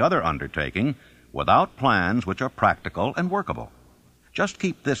 nor in any other undertaking, without plans which are practical and workable. Just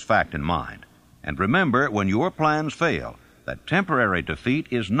keep this fact in mind, and remember when your plans fail that temporary defeat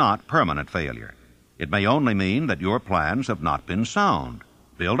is not permanent failure. It may only mean that your plans have not been sound.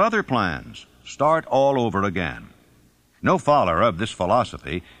 Build other plans. Start all over again. No follower of this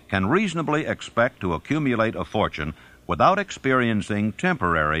philosophy can reasonably expect to accumulate a fortune without experiencing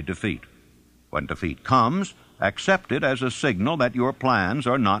temporary defeat. When defeat comes, accept it as a signal that your plans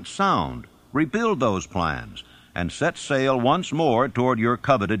are not sound. Rebuild those plans and set sail once more toward your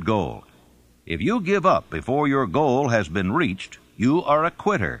coveted goal. If you give up before your goal has been reached, you are a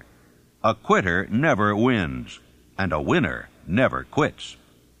quitter. A quitter never wins, and a winner never quits.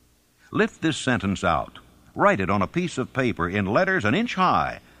 Lift this sentence out. Write it on a piece of paper in letters an inch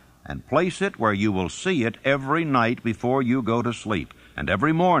high, and place it where you will see it every night before you go to sleep, and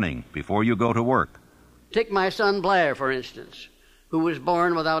every morning before you go to work. Take my son Blair, for instance, who was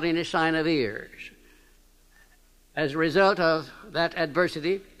born without any sign of ears. As a result of that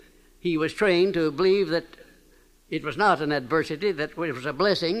adversity, he was trained to believe that it was not an adversity, that it was a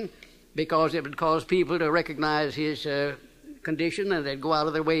blessing, because it would cause people to recognize his condition, and they'd go out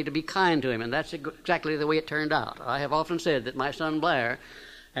of their way to be kind to him, and that's exactly the way it turned out. I have often said that my son Blair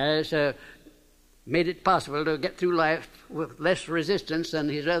has made it possible to get through life with less resistance than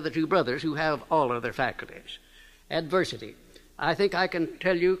his other two brothers who have all of their faculties. Adversity. I think I can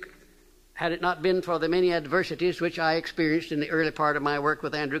tell you, had it not been for the many adversities which I experienced in the early part of my work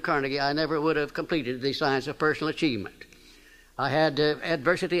with Andrew Carnegie, I never would have completed the science of personal achievement. I had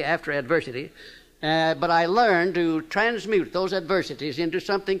adversity after adversity, but I learned to transmute those adversities into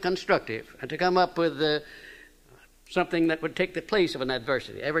something constructive and to come up with something that would take the place of an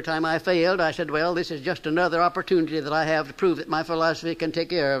adversity. Every time I failed, I said, well, this is just another opportunity that I have to prove that my philosophy can take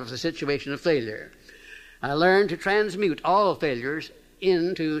care of the situation of failure. I learned to transmute all failures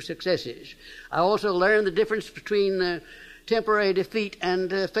into successes. I also learned the difference between temporary defeat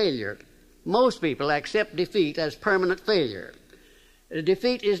and failure. Most people accept defeat as permanent failure.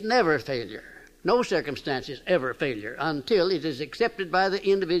 Defeat is never failure. No circumstance is ever failure until it is accepted by the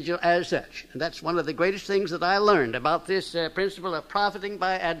individual as such. And that's one of the greatest things that I learned about this principle of profiting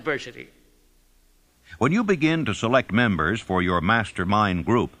by adversity. When you begin to select members for your mastermind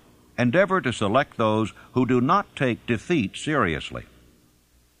group, endeavor to select those who do not take defeat seriously.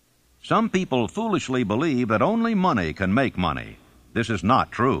 Some people foolishly believe that only money can make money. This is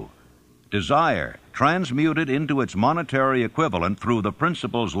not true. Desire, transmuted into its monetary equivalent through the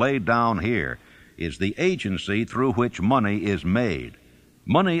principles laid down here, is the agency through which money is made.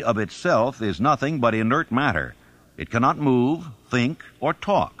 Money of itself is nothing but inert matter. It cannot move, think, or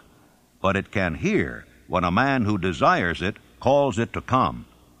talk, but it can hear when a man who desires it calls it to come.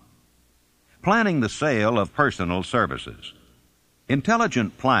 Planning the sale of personal services.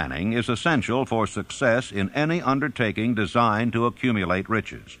 Intelligent planning is essential for success in any undertaking designed to accumulate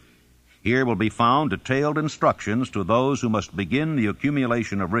riches. Here will be found detailed instructions to those who must begin the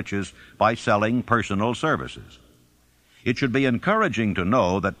accumulation of riches by selling personal services. It should be encouraging to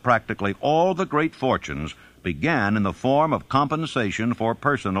know that practically all the great fortunes began in the form of compensation for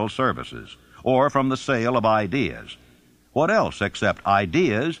personal services, or from the sale of ideas. What else except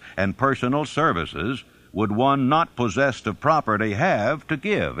ideas and personal services would one not possessed of property have to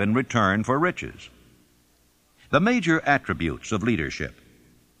give in return for riches? The major attributes of leadership.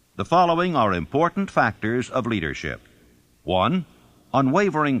 The following are important factors of leadership. 1.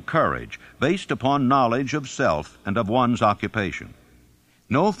 Unwavering courage based upon knowledge of self and of one's occupation.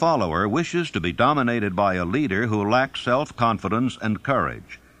 No follower wishes to be dominated by a leader who lacks self-confidence and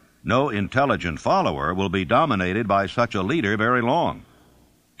courage. No intelligent follower will be dominated by such a leader very long.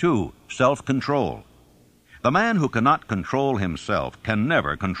 2. Self-control. The man who cannot control himself can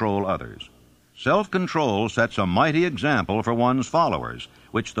never control others. Self-control sets a mighty example for one's followers,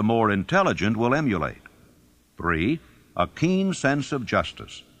 which the more intelligent will emulate. 3. A keen sense of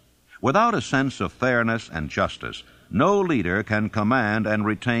justice. Without a sense of fairness and justice, no leader can command and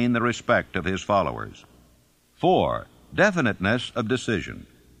retain the respect of his followers. 4. Definiteness of decision.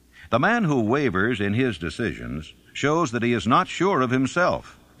 The man who wavers in his decisions shows that he is not sure of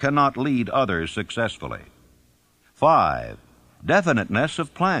himself, cannot lead others successfully. 5. Definiteness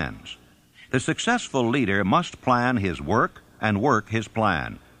of plans. The successful leader must plan his work and work his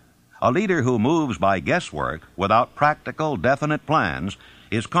plan. A leader who moves by guesswork without practical, definite plans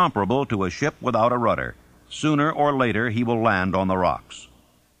is comparable to a ship without a rudder. Sooner or later he will land on the rocks.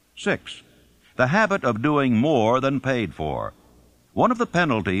 6. The habit of doing more than paid for. One of the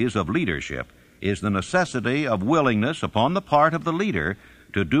penalties of leadership is the necessity of willingness upon the part of the leader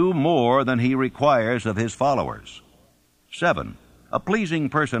to do more than he requires of his followers. 7. A pleasing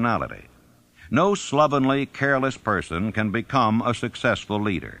personality. No slovenly, careless person can become a successful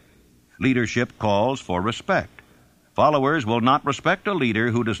leader. Leadership calls for respect. Followers will not respect a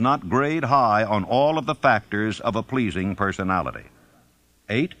leader who does not grade high on all of the factors of a pleasing personality.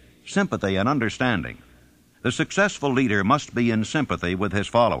 8. Sympathy and understanding. The successful leader must be in sympathy with his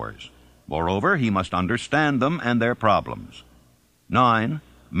followers. Moreover, he must understand them and their problems. 9.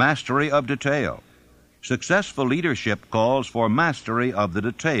 Mastery of detail. Successful leadership calls for mastery of the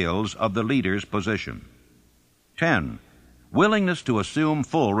details of the leader's position. 10. Willingness to assume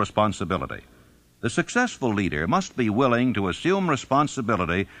full responsibility. The successful leader must be willing to assume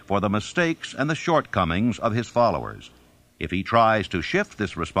responsibility for the mistakes and the shortcomings of his followers. If he tries to shift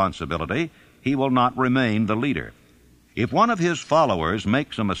this responsibility, he will not remain the leader. If one of his followers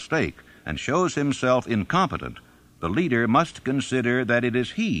makes a mistake and shows himself incompetent, the leader must consider that it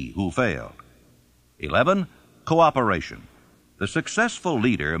is he who failed. 11. Cooperation. The successful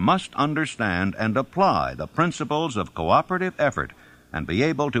leader must understand and apply the principles of cooperative effort and be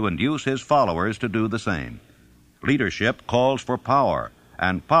able to induce his followers to do the same. Leadership calls for power,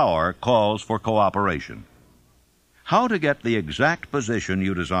 and power calls for cooperation. How to get the exact position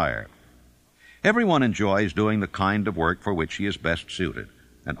you desire. Everyone enjoys doing the kind of work for which he is best suited.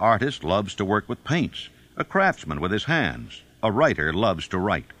 An artist loves to work with paints, a craftsman with his hands, a writer loves to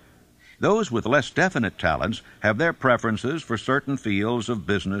write. Those with less definite talents have their preferences for certain fields of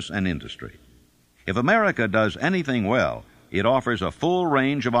business and industry. If America does anything well, it offers a full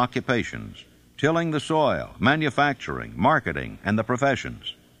range of occupations: tilling the soil, manufacturing, marketing, and the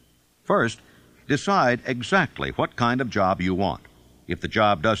professions. First, decide exactly what kind of job you want. If the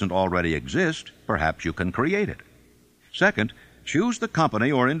job doesn't already exist, perhaps you can create it. Second, choose the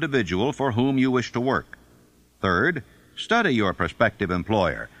company or individual for whom you wish to work. Third, study your prospective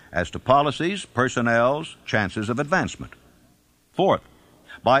employer as to policies, personnels, chances of advancement. Fourth,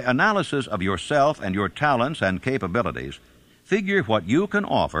 by analysis of yourself and your talents and capabilities, figure what you can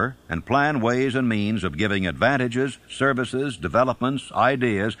offer and plan ways and means of giving advantages, services, developments,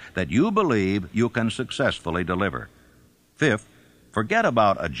 ideas that you believe you can successfully deliver. Fifth, forget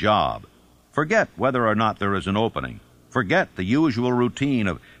about a job. Forget whether or not there is an opening. Forget the usual routine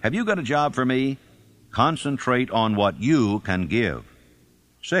of, have you got a job for me? Concentrate on what you can give.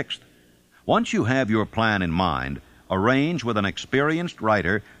 Sixth, once you have your plan in mind, arrange with an experienced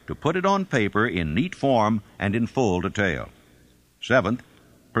writer to put it on paper in neat form and in full detail. Seventh,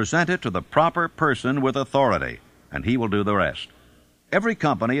 present it to the proper person with authority, and he will do the rest. Every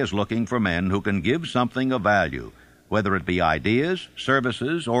company is looking for men who can give something of value, whether it be ideas,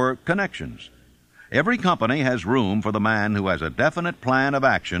 services, or connections. Every company has room for the man who has a definite plan of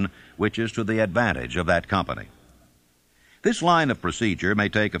action which is to the advantage of that company. This line of procedure may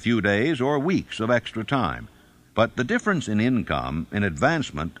take a few days or weeks of extra time, but the difference in income, in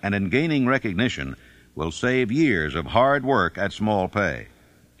advancement, and in gaining recognition will save years of hard work at small pay.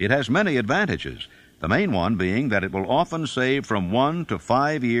 It has many advantages, the main one being that it will often save from 1 to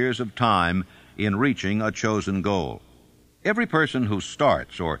 5 years of time in reaching a chosen goal. Every person who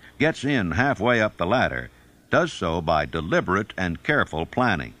starts or gets in halfway up the ladder does so by deliberate and careful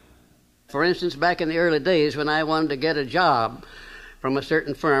planning. For instance, back in the early days when I wanted to get a job from a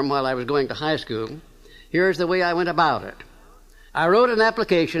certain firm while I was going to high school, here's the way I went about it. I wrote an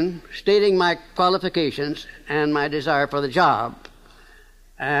application stating my qualifications and my desire for the job.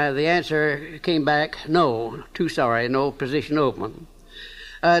 The answer came back, no, too sorry, no position open.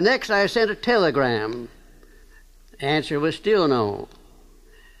 Next, I sent a telegram. The answer was still no.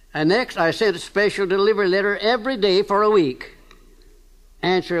 And next, I sent a special delivery letter every day for a week.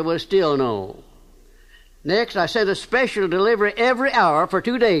 Answer was still no. Next, I sent a special delivery every hour for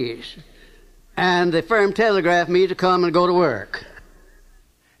 2 days. And the firm telegraphed me to come and go to work.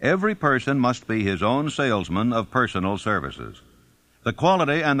 Every person must be his own salesman of personal services. The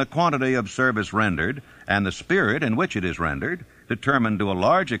quality and the quantity of service rendered, and the spirit in which it is rendered, determine to a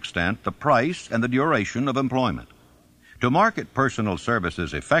large extent the price and the duration of employment. To market personal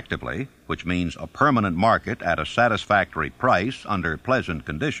services effectively, which means a permanent market at a satisfactory price under pleasant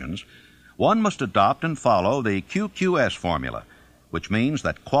conditions, one must adopt and follow the QQS formula, which means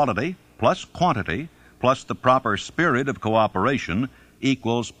that quality plus quantity plus the proper spirit of cooperation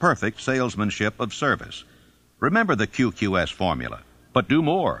equals perfect salesmanship of service. Remember the QQS formula, but do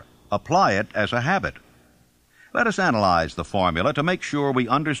more. Apply it as a habit. Let us analyze the formula to make sure we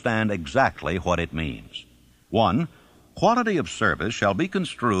understand exactly what it means. 1. Quality of service shall be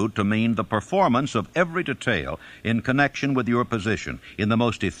construed to mean the performance of every detail in connection with your position in the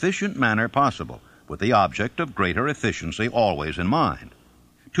most efficient manner possible, with the object of greater efficiency always in mind.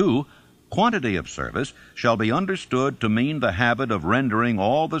 2. Quantity of service shall be understood to mean the habit of rendering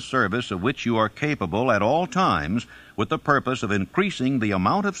all the service of which you are capable at all times, with the purpose of increasing the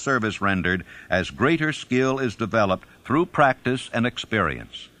amount of service rendered as greater skill is developed through practice and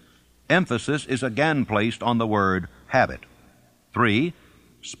experience. Emphasis is again placed on the word habit. 3.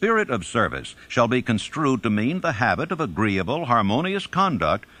 Spirit of service shall be construed to mean the habit of agreeable, harmonious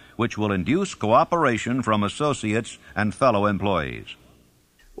conduct which will induce cooperation from associates and fellow employees.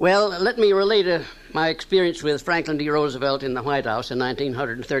 Well, let me relate my experience with Franklin D. Roosevelt in the White House in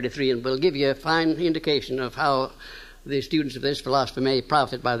 1933, and will give you a fine indication of how the students of this philosophy may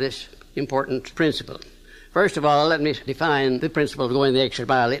profit by this important principle. First of all, let me define the principle of going the extra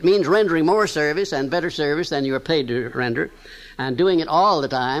mile. It means rendering more service and better service than you are paid to render, and doing it all the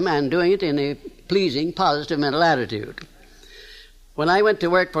time, and doing it in a pleasing, positive mental attitude. When I went to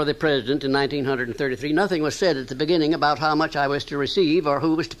work for the President in 1933, nothing was said at the beginning about how much I was to receive or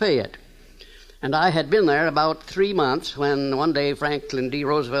who was to pay it. And I had been there about 3 months when one day Franklin D.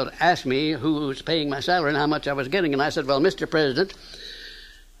 Roosevelt asked me who was paying my salary and how much I was getting, and I said, well, Mr. President,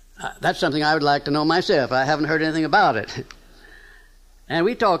 that's something I would like to know myself. I haven't heard anything about it. And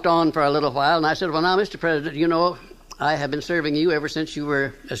we talked on for a little while, and I said, well, now, Mr. President, you know, I have been serving you ever since you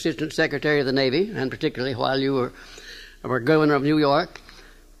were Assistant Secretary of the Navy, and particularly while you were Governor of New York.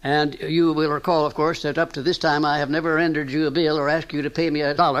 And you will recall, of course, that up to this time I have never rendered you a bill or asked you to pay me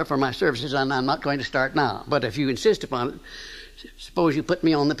 $1 for my services, and I'm not going to start now. But if you insist upon it, suppose you put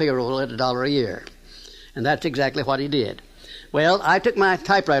me on the payroll at $1 a year. And that's exactly what he did. Well, I took my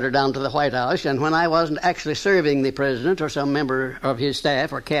typewriter down to the White House, and when I wasn't actually serving the President or some member of his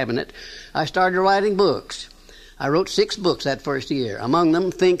staff or cabinet, I started writing books. I wrote 6 books that first year, among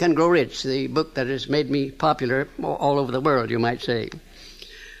them Think and Grow Rich, the book that has made me popular all over the world, you might say.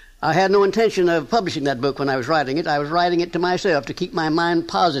 I had no intention of publishing that book when I was writing it. I was writing it to myself to keep my mind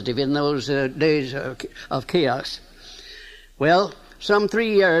positive in those days of chaos. Well, some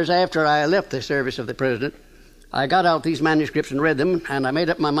 3 years after I left the service of the President, I got out these manuscripts and read them, and I made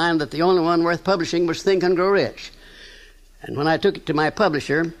up my mind that the only one worth publishing was Think and Grow Rich. And when I took it to my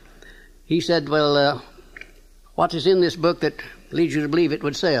publisher, he said, well, what is in this book that leads you to believe it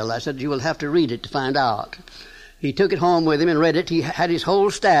would sell? I said, you will have to read it to find out. He took it home with him and read it. He had his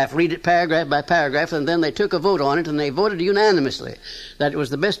whole staff read it paragraph by paragraph, and then they took a vote on it, and they voted unanimously that it was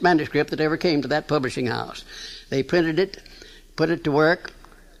the best manuscript that ever came to that publishing house. They printed it, put it to work,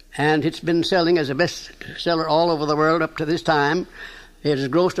 and it's been selling as a bestseller all over the world up to this time. It has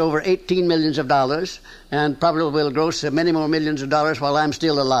grossed over $18 million, and probably will gross many more millions of dollars while I'm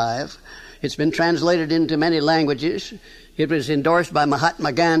still alive. It's been translated into many languages. It was endorsed by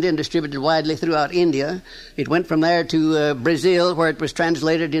Mahatma Gandhi and distributed widely throughout India. It went from there to Brazil, where it was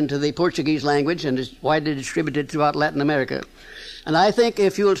translated into the Portuguese language and is widely distributed throughout Latin America. And I think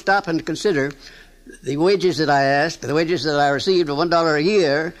if you'll stop and consider the wages that I asked, the wages that I received of $1 a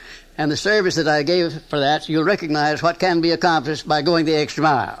year, and the service that I gave for that, you'll recognize what can be accomplished by going the extra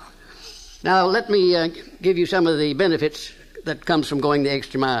mile. Now, let me give you some of the benefits that comes from going the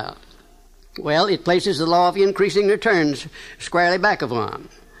extra mile. Well, it places the law of increasing returns squarely back of one.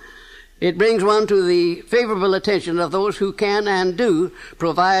 It brings one to the favorable attention of those who can and do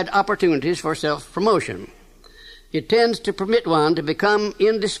provide opportunities for self-promotion. It tends to permit one to become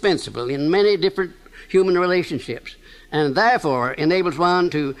indispensable in many different human relationships, and therefore enables one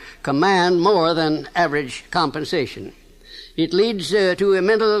to command more than average compensation. It leads to a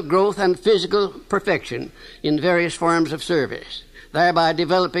mental growth and physical perfection in various forms of service, thereby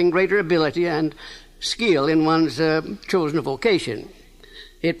developing greater ability and skill in one's chosen vocation.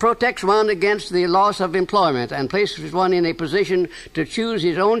 It protects one against the loss of employment and places one in a position to choose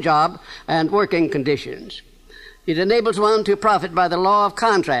his own job and working conditions. It enables one to profit by the law of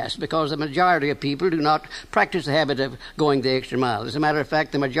contrast, because the majority of people do not practice the habit of going the extra mile. As a matter of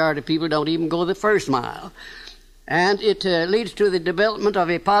fact, the majority of people don't even go the first mile. And it leads to the development of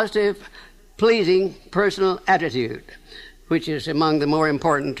a positive, pleasing personal attitude, which is among the more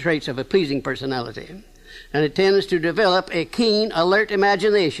important traits of a pleasing personality. And it tends to develop a keen, alert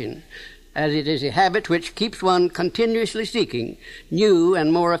imagination, as it is a habit which keeps one continuously seeking new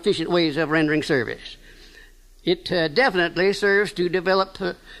and more efficient ways of rendering service. It definitely serves to develop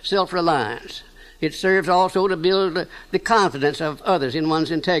self-reliance. It serves also to build the confidence of others in one's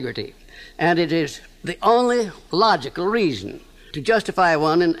integrity. And it is the only logical reason to justify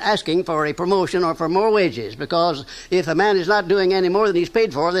one in asking for a promotion or for more wages, because if a man is not doing any more than he's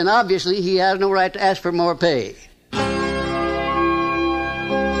paid for, then obviously he has no right to ask for more pay.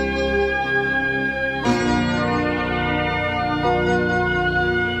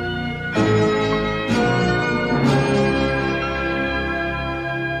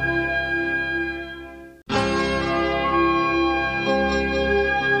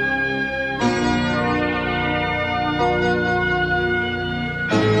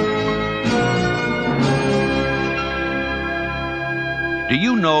 Do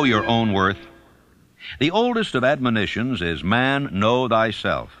you know your own worth? The oldest of admonitions is, "Man, know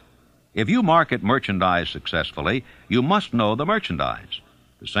thyself." If you market merchandise successfully, you must know the merchandise.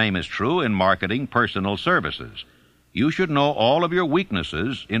 The same is true in marketing personal services. You should know all of your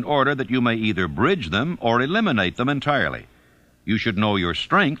weaknesses in order that you may either bridge them or eliminate them entirely. You should know your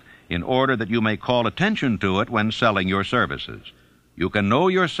strength in order that you may call attention to it when selling your services. You can know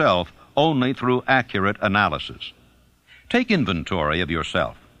yourself only through accurate analysis. Take inventory of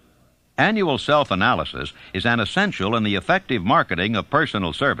yourself. Annual self-analysis is an essential in the effective marketing of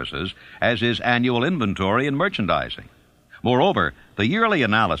personal services, as is annual inventory in merchandising. Moreover, the yearly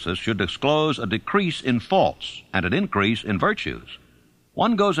analysis should disclose a decrease in faults and an increase in virtues.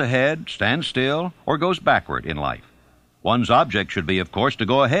 One goes ahead, stands still, or goes backward in life. One's object should be, of course, to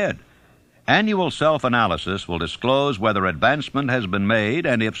go ahead. Annual self-analysis will disclose whether advancement has been made,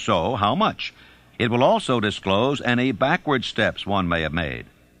 and if so, how much. It will also disclose any backward steps one may have made.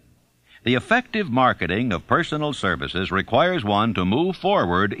 The effective marketing of personal services requires one to move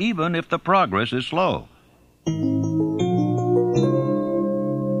forward even if the progress is slow.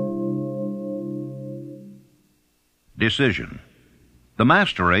 Decision. The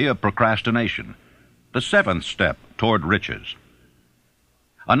mastery of procrastination. The seventh step toward riches.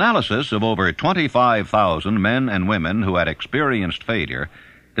 Analysis of over 25,000 men and women who had experienced failure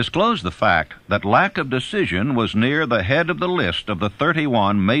disclosed the fact that lack of decision was near the head of the list of the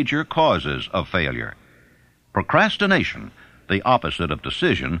 31 major causes of failure. Procrastination, the opposite of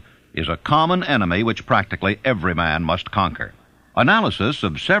decision, is a common enemy which practically every man must conquer. Analysis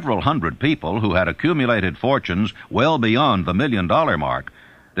of several hundred people who had accumulated fortunes well beyond the $1 million mark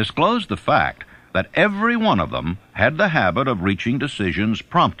disclosed the fact that every one of them had the habit of reaching decisions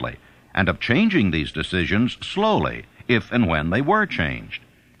promptly and of changing these decisions slowly, if and when they were changed.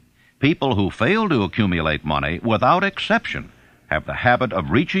 People who fail to accumulate money, without exception, have the habit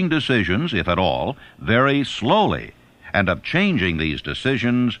of reaching decisions, if at all, very slowly, and of changing these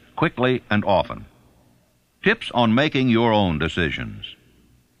decisions quickly and often. Tips on making your own decisions.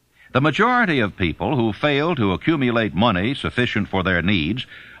 The majority of people who fail to accumulate money sufficient for their needs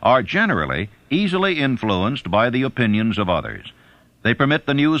are generally easily influenced by the opinions of others. They permit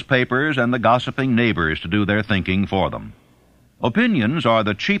the newspapers and the gossiping neighbors to do their thinking for them. Opinions are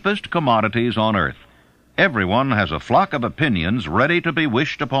the cheapest commodities on earth. Everyone has a flock of opinions ready to be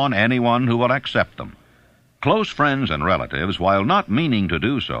wished upon anyone who will accept them. Close friends and relatives, while not meaning to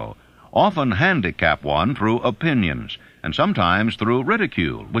do so, often handicap one through opinions, and sometimes through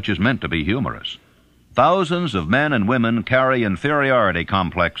ridicule, which is meant to be humorous. Thousands of men and women carry inferiority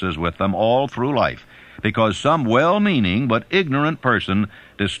complexes with them all through life, because some well-meaning but ignorant person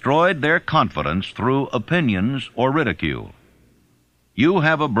destroyed their confidence through opinions or ridicule. You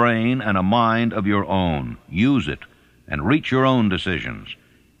have a brain and a mind of your own. Use it, and reach your own decisions.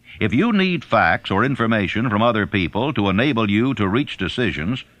 If you need facts or information from other people to enable you to reach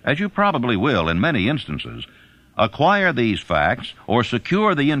decisions, as you probably will in many instances, acquire these facts or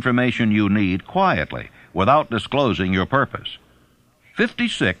secure the information you need quietly without disclosing your purpose.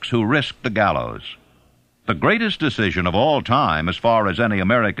 56 who risked the gallows. The greatest decision of all time, as far as any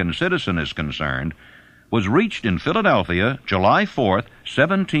American citizen is concerned, was reached in Philadelphia, July 4th,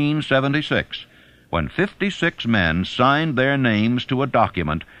 1776, when 56 men signed their names to a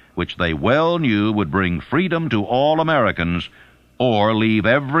document which they well knew would bring freedom to all Americans or leave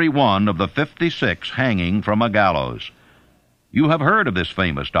every one of the 56 hanging from a gallows. You have heard of this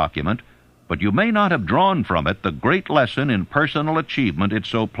famous document, but you may not have drawn from it the great lesson in personal achievement it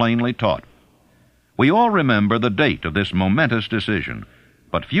so plainly taught. We all remember the date of this momentous decision,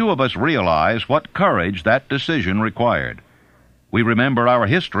 but few of us realize what courage that decision required. We remember our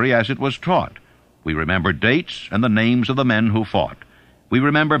history as it was taught. We remember dates and the names of the men who fought. We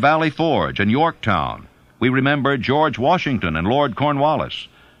remember Valley Forge and Yorktown. We remember George Washington and Lord Cornwallis.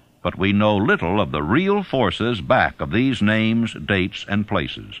 But we know little of the real forces back of these names, dates, and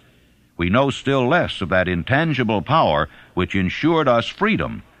places. We know still less of that intangible power which ensured us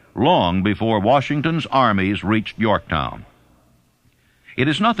freedom long before Washington's armies reached Yorktown. It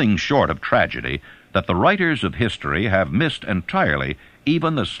is nothing short of tragedy that the writers of history have missed entirely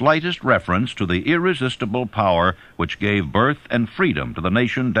even the slightest reference to the irresistible power which gave birth and freedom to the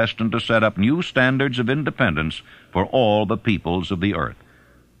nation destined to set up new standards of independence for all the peoples of the earth.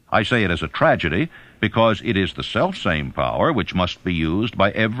 I say it as a tragedy because it is the selfsame power which must be used by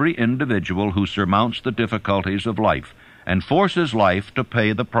every individual who surmounts the difficulties of life and forces life to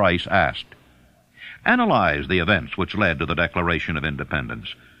pay the price asked. Analyze the events which led to the Declaration of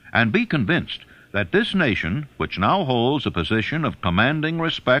Independence, and be convinced that this nation, which now holds a position of commanding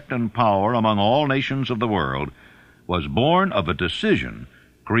respect and power among all nations of the world, was born of a decision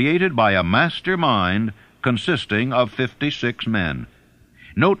created by a master mind consisting of 56 men.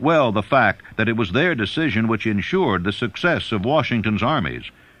 Note well the fact that it was their decision which ensured the success of Washington's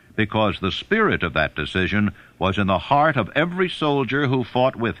armies, because the spirit of that decision was in the heart of every soldier who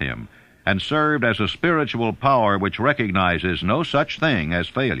fought with him, and served as a spiritual power which recognizes no such thing as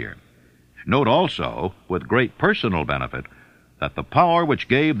failure. Note also, with great personal benefit, that the power which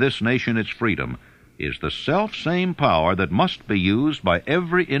gave this nation its freedom is the self-same power that must be used by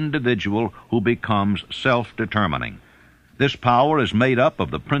every individual who becomes self-determining. This power is made up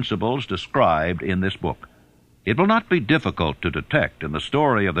of the principles described in this book. It will not be difficult to detect in the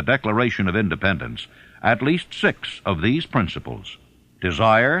story of the Declaration of Independence at least 6 of these principles: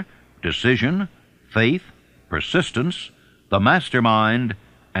 desire, decision, faith, persistence, the mastermind,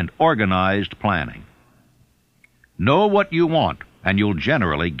 and organized planning. Know what you want, and you'll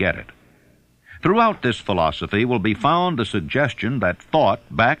generally get it. Throughout this philosophy will be found the suggestion that thought,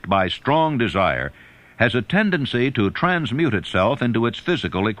 backed by strong desire, has a tendency to transmute itself into its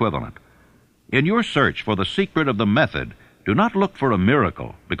physical equivalent. In your search for the secret of the method, do not look for a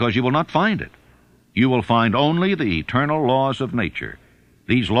miracle, because you will not find it. You will find only the eternal laws of nature.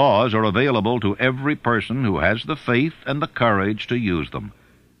 These laws are available to every person who has the faith and the courage to use them.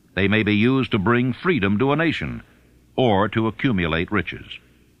 They may be used to bring freedom to a nation, or to accumulate riches.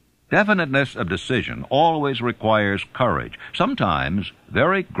 Definiteness of decision always requires courage, sometimes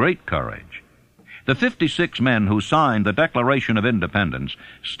very great courage. The 56 men who signed the Declaration of Independence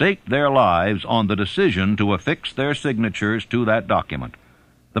staked their lives on the decision to affix their signatures to that document.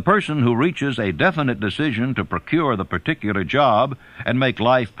 The person who reaches a definite decision to procure the particular job and make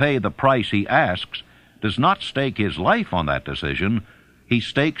life pay the price he asks does not stake his life on that decision. He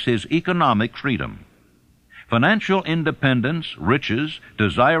stakes his economic freedom. Financial independence, riches,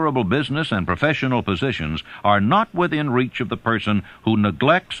 desirable business, and professional positions are not within reach of the person who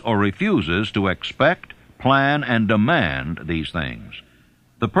neglects or refuses to expect, plan, and demand these things.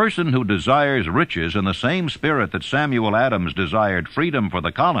 The person who desires riches in the same spirit that Samuel Adams desired freedom for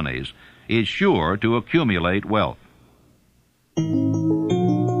the colonies is sure to accumulate wealth.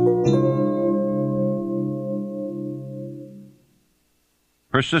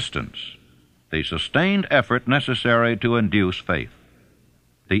 Persistence, the sustained effort necessary to induce faith.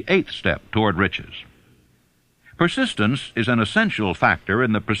 The 8th step toward riches. Persistence is an essential factor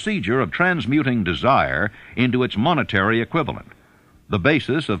in the procedure of transmuting desire into its monetary equivalent. The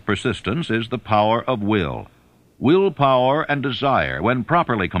basis of persistence is the power of will. Willpower and desire, when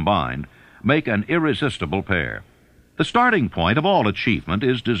properly combined, make an irresistible pair. The starting point of all achievement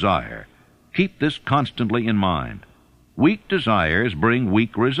is desire. Keep this constantly in mind. Weak desires bring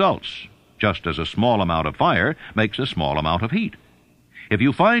weak results, just as a small amount of fire makes a small amount of heat. If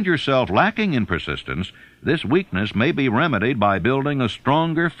you find yourself lacking in persistence, this weakness may be remedied by building a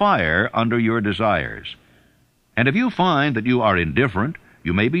stronger fire under your desires. And if you find that you are indifferent,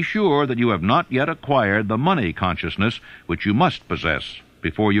 you may be sure that you have not yet acquired the money consciousness which you must possess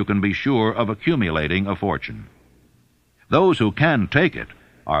before you can be sure of accumulating a fortune. Those who can take it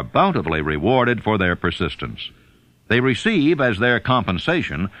are bountifully rewarded for their persistence. They receive as their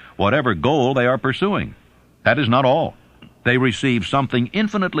compensation whatever goal they are pursuing. That is not all. They receive something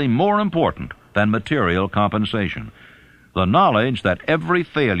infinitely more important than material compensation, the knowledge that every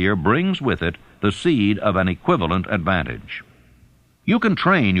failure brings with it the seed of an equivalent advantage. You can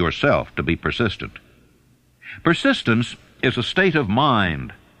train yourself to be persistent. Persistence is a state of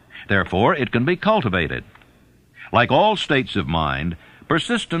mind. Therefore, it can be cultivated. Like all states of mind,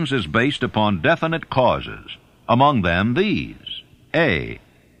 persistence is based upon definite causes. Among them, these. A.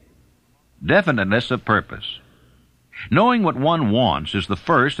 Definiteness of purpose. Knowing what one wants is the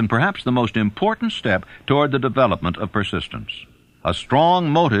first and perhaps the most important step toward the development of persistence. A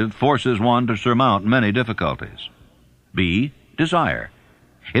strong motive forces one to surmount many difficulties. B. Desire.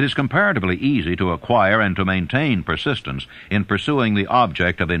 It is comparatively easy to acquire and to maintain persistence in pursuing the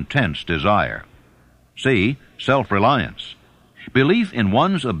object of intense desire. C. Self-reliance. Belief in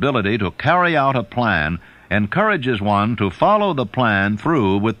one's ability to carry out a plan encourages one to follow the plan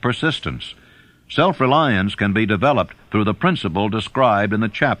through with persistence. Self-reliance can be developed through the principle described in the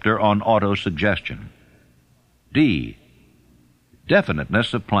chapter on autosuggestion. D.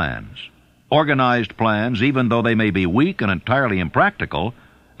 Definiteness of plans. Organized plans, even though they may be weak and entirely impractical,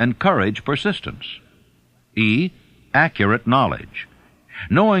 encourage persistence. E. Accurate knowledge.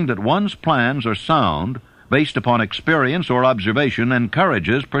 Knowing that one's plans are sound, based upon experience or observation,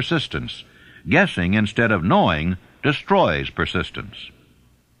 encourages persistence. Guessing instead of knowing destroys persistence.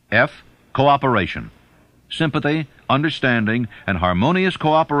 F. Cooperation. Sympathy, understanding, and harmonious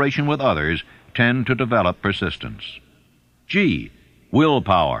cooperation with others tend to develop persistence. G.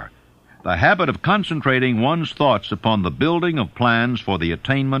 Willpower. The habit of concentrating one's thoughts upon the building of plans for the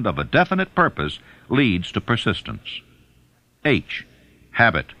attainment of a definite purpose leads to persistence. H.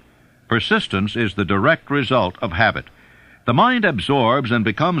 Habit. Persistence is the direct result of habit. The mind absorbs and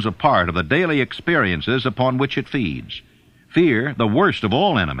becomes a part of the daily experiences upon which it feeds. Fear, the worst of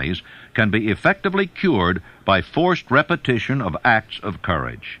all enemies, can be effectively cured by forced repetition of acts of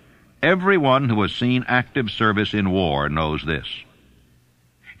courage. Everyone who has seen active service in war knows this.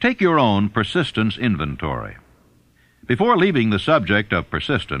 Take your own persistence inventory. Before leaving the subject of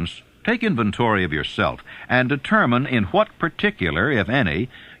persistence, take inventory of yourself and determine in what particular, if any,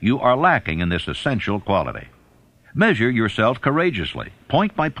 you are lacking in this essential quality. Measure yourself courageously,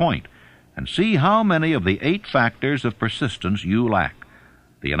 point by point, and see how many of the 8 factors of persistence you lack.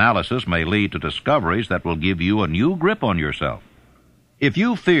 The analysis may lead to discoveries that will give you a new grip on yourself. If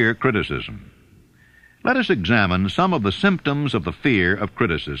you fear criticism, let us examine some of the symptoms of the fear of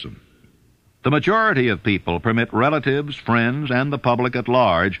criticism. The majority of people permit relatives, friends, and the public at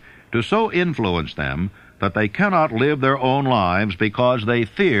large to so influence them that they cannot live their own lives because they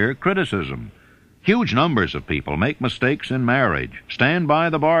fear criticism. Huge numbers of people make mistakes in marriage, stand by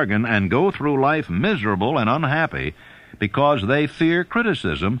the bargain, and go through life miserable and unhappy because they fear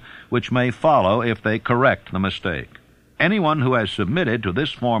criticism, which may follow if they correct the mistake. Anyone who has submitted to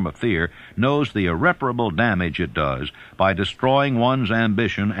this form of fear knows the irreparable damage it does by destroying one's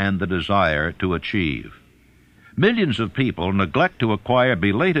ambition and the desire to achieve. Millions of people neglect to acquire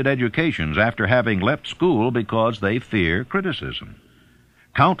belated educations after having left school because they fear criticism.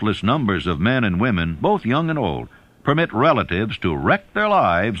 Countless numbers of men and women, both young and old, permit relatives to wreck their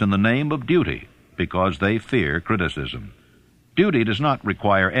lives in the name of duty because they fear criticism. Duty does not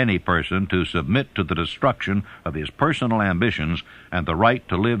require any person to submit to the destruction of his personal ambitions and the right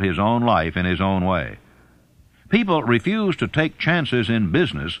to live his own life in his own way. People refuse to take chances in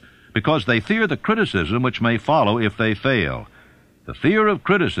business because they fear the criticism which may follow if they fail. The fear of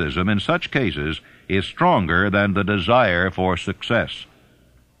criticism in such cases is stronger than the desire for success.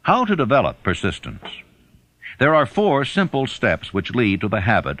 How to develop persistence? There are 4 simple steps which lead to the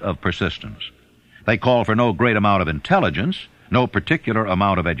habit of persistence. They call for no great amount of intelligence, no particular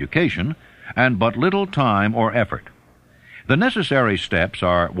amount of education, and but little time or effort. The necessary steps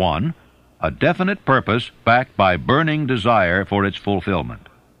are 1. A definite purpose backed by burning desire for its fulfillment.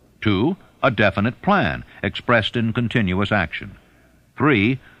 2. A definite plan expressed in continuous action.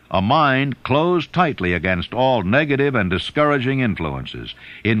 3. A mind closed tightly against all negative and discouraging influences,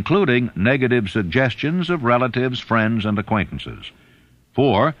 including negative suggestions of relatives, friends, and acquaintances.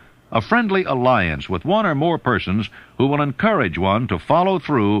 4. A friendly alliance with one or more persons who will encourage one to follow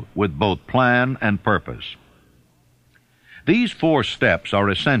through with both plan and purpose. These 4 steps are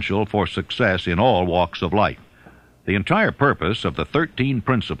essential for success in all walks of life. The entire purpose of the 13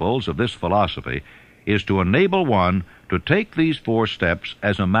 principles of this philosophy is to enable one to take these 4 steps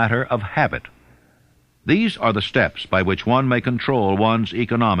as a matter of habit. These are the steps by which one may control one's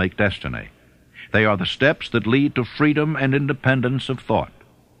economic destiny. They are the steps that lead to freedom and independence of thought.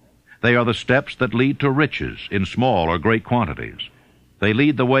 They are the steps that lead to riches in small or great quantities. They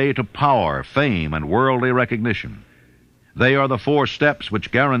lead the way to power, fame, and worldly recognition. They are the 4 steps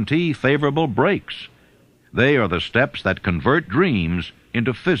which guarantee favorable breaks. They are the steps that convert dreams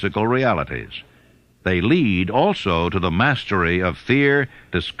into physical realities. They lead also to the mastery of fear,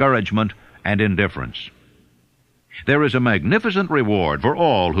 discouragement, and indifference. There is a magnificent reward for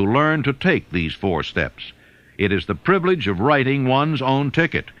all who learn to take these 4 steps. It is the privilege of writing one's own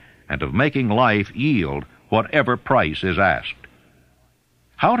ticket and of making life yield whatever price is asked.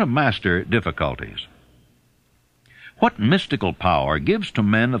 How to master difficulties. What mystical power gives to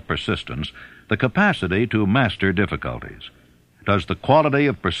men of persistence the capacity to master difficulties? Does the quality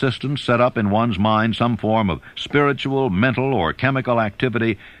of persistence set up in one's mind some form of spiritual, mental, or chemical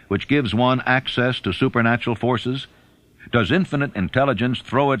activity which gives one access to supernatural forces? Does infinite intelligence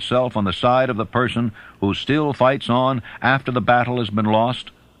throw itself on the side of the person who still fights on after the battle has been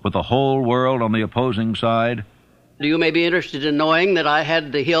lost, with the whole world on the opposing side? You may be interested in knowing that I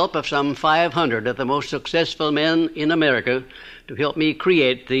had the help of some 500 of the most successful men in America to help me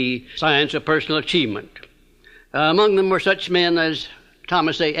create the science of personal achievement. Among them were such men as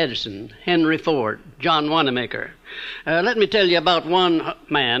Thomas A. Edison, Henry Ford, John Wanamaker. Let me tell you about one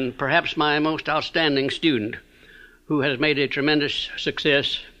man, perhaps my most outstanding student, who has made a tremendous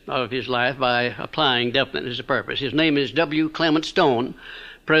success of his life by applying definiteness of purpose. His name is W. Clement Stone,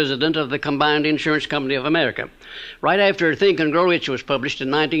 president of the Combined Insurance Company of America. Right after Think and Grow Rich was published in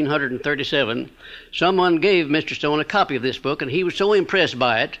 1937, someone gave Mr. Stone a copy of this book, and he was so impressed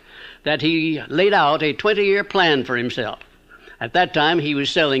by it that he laid out a 20-year plan for himself. At that time, he was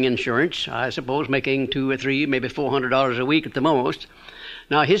selling insurance, I suppose making $200 or $300, maybe $400 a week at the most.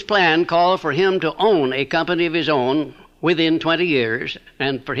 Now, his plan called for him to own a company of his own within 20 years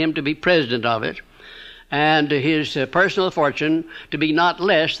and for him to be president of it, and his personal fortune to be not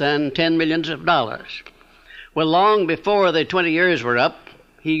less than $10 million. Well, long before the 20 years were up,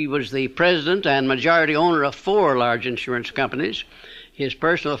 he was the president and majority owner of 4 large insurance companies. His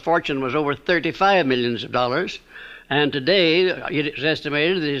personal fortune was over $35 million, and today it is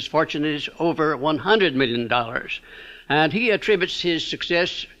estimated that his fortune is over $100 million. And he attributes his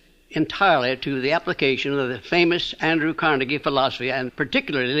success entirely to the application of the famous Andrew Carnegie philosophy, and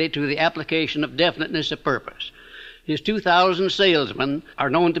particularly to the application of definiteness of purpose. His 2,000 salesmen are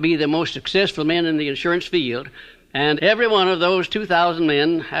known to be the most successful men in the insurance field, and every one of those 2,000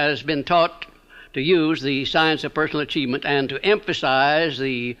 men has been taught to use the science of personal achievement and to emphasize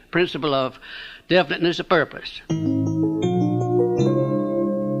the principle of definiteness of purpose.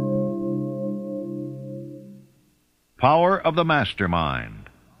 Power of the mastermind,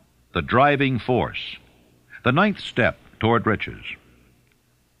 the driving force, the 9th step toward riches.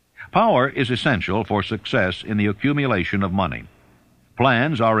 Power is essential for success in the accumulation of money.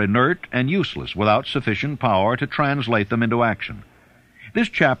 Plans are inert and useless without sufficient power to translate them into action. This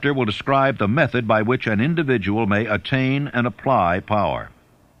chapter will describe the method by which an individual may attain and apply power.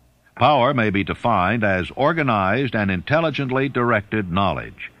 Power may be defined as organized and intelligently directed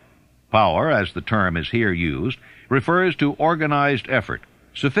knowledge. Power, as the term is here used, refers to organized effort,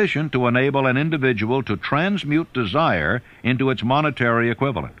 sufficient to enable an individual to transmute desire into its monetary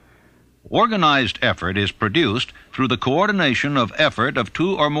equivalent. Organized effort is produced through the coordination of effort of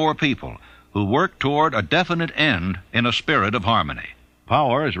 2 or more people who work toward a definite end in a spirit of harmony.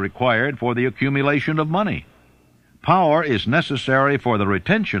 Power is required for the accumulation of money. Power is necessary for the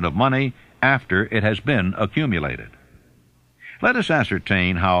retention of money after it has been accumulated. Let us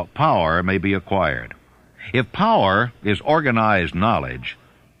ascertain how power may be acquired. If power is organized knowledge,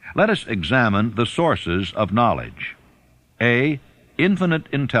 let us examine the sources of knowledge. A. Infinite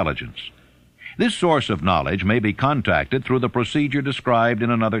intelligence. This source of knowledge may be contacted through the procedure described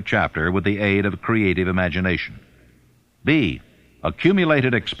in another chapter with the aid of creative imagination. B.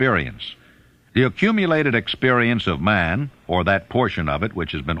 Accumulated experience. The accumulated experience of man, or that portion of it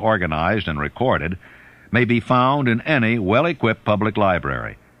which has been organized and recorded, may be found in any well-equipped public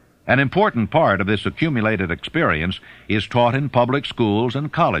library. An important part of this accumulated experience is taught in public schools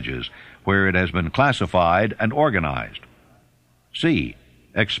and colleges, where it has been classified and organized. C.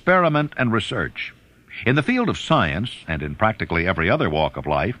 Experiment and research. In the field of science, and in practically every other walk of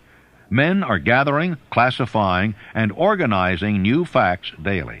life, men are gathering, classifying, and organizing new facts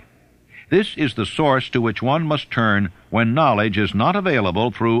daily. This is the source to which one must turn when knowledge is not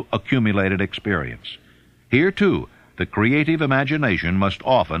available through accumulated experience. Here, too, the creative imagination must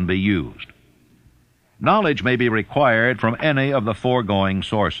often be used. Knowledge may be required from any of the foregoing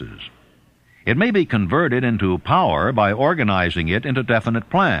sources. It may be converted into power by organizing it into definite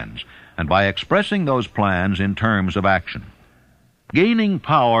plans and by expressing those plans in terms of action. Gaining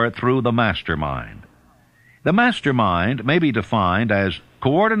power through the mastermind. The mastermind may be defined as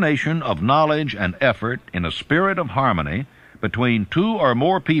coordination of knowledge and effort in a spirit of harmony between two or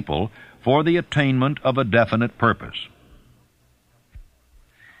more people for the attainment of a definite purpose.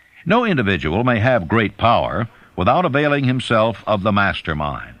 No individual may have great power without availing himself of the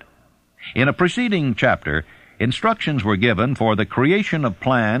mastermind. In a preceding chapter, instructions were given for the creation of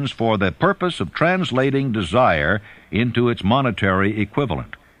plans for the purpose of translating desire into its monetary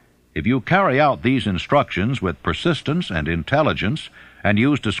equivalent. If you carry out these instructions with persistence and intelligence and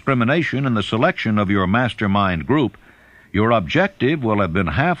use discrimination in the selection of your mastermind group, your objective will have been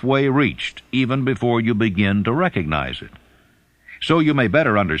halfway reached even before you begin to recognize it. So you may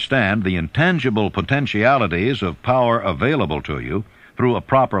better understand the intangible potentialities of power available to you through a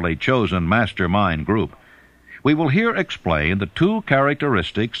properly chosen mastermind group, we will here explain the two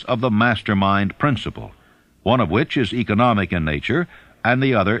characteristics of the mastermind principle, one of which is economic in nature and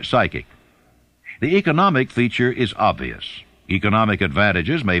the other psychic. The economic feature is obvious. Economic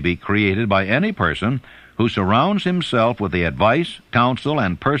advantages may be created by any person who surrounds himself with the advice, counsel,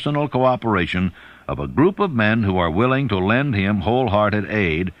 and personal cooperation of a group of men who are willing to lend him wholehearted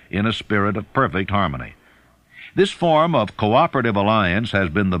aid in a spirit of perfect harmony. This form of cooperative alliance has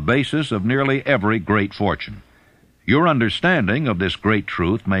been the basis of nearly every great fortune. Your understanding of this great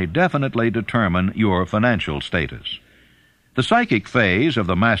truth may definitely determine your financial status. The psychic phase of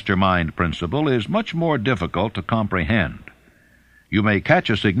the mastermind principle is much more difficult to comprehend. You may catch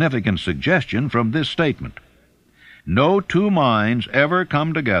a significant suggestion from this statement. No two minds ever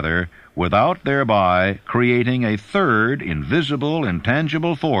come together without thereby creating a third invisible,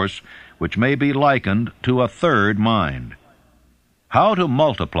 intangible force which may be likened to a third mind. How to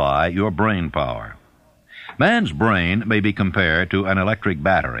multiply your brain power. Man's brain may be compared to an electric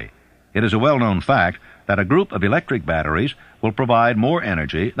battery. It is a well-known fact that a group of electric batteries will provide more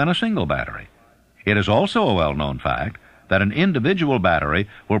energy than a single battery. It is also a well-known fact that an individual battery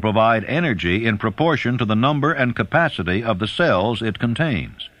will provide energy in proportion to the number and capacity of the cells it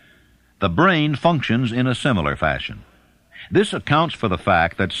contains. The brain functions in a similar fashion. This accounts for the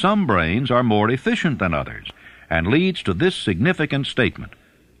fact that some brains are more efficient than others, and leads to this significant statement.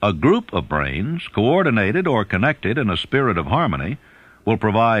 A group of brains, coordinated or connected in a spirit of harmony, will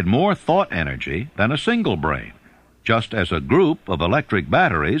provide more thought energy than a single brain, just as a group of electric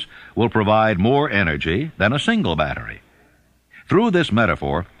batteries will provide more energy than a single battery. Through this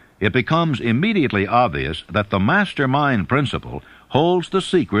metaphor, it becomes immediately obvious that the mastermind principle holds the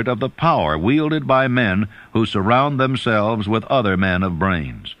secret of the power wielded by men who surround themselves with other men of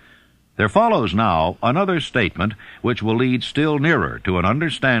brains. There follows now another statement which will lead still nearer to an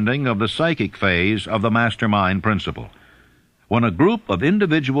understanding of the psychic phase of the mastermind principle. When a group of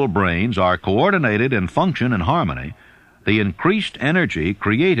individual brains are coordinated and function in harmony, the increased energy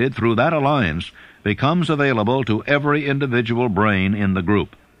created through that alliance becomes available to every individual brain in the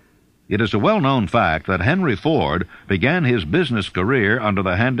group. It is a well-known fact that Henry Ford began his business career under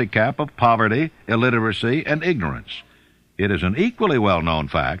the handicap of poverty, illiteracy, and ignorance. It is an equally well-known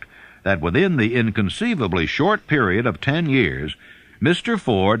fact that within the inconceivably short period of 10 years, Mr.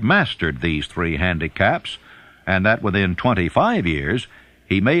 Ford mastered these three handicaps, and that within 25 years,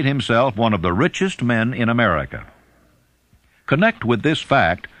 he made himself one of the richest men in America. Connect with this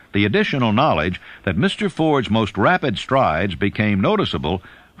fact the additional knowledge that Mr. Ford's most rapid strides became noticeable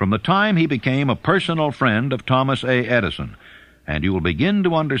from the time he became a personal friend of Thomas A. Edison, and you will begin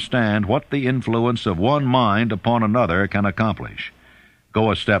to understand what the influence of one mind upon another can accomplish. Go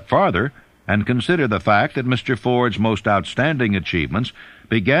a step farther and consider the fact that Mr. Ford's most outstanding achievements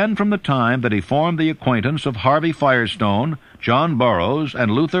began from the time that he formed the acquaintance of Harvey Firestone, John Burroughs,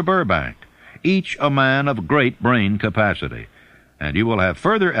 and Luther Burbank, each a man of great brain capacity. And you will have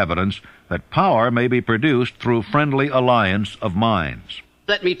further evidence that power may be produced through friendly alliance of minds.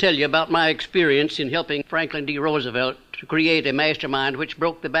 Let me tell you about my experience in helping Franklin D. Roosevelt to create a mastermind which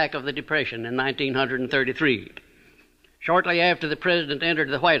broke the back of the Depression in 1933. Shortly after the President entered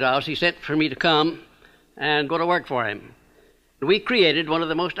the White House, he sent for me to come and go to work for him. We created one of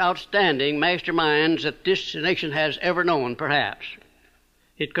the most outstanding masterminds that this nation has ever known, perhaps.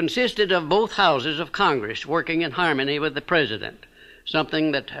 It consisted of both houses of Congress working in harmony with the President.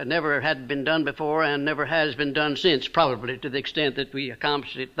 something that never had been done before and never has been done since, probably to the extent that we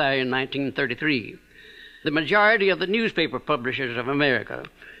accomplished it there in 1933. The majority of the newspaper publishers of America,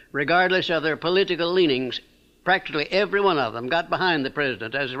 regardless of their political leanings, practically every one of them got behind the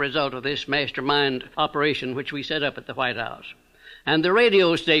president as a result of this mastermind operation which we set up at the White House. And the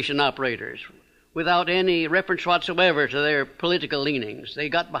radio station operators, without any reference whatsoever to their political leanings, they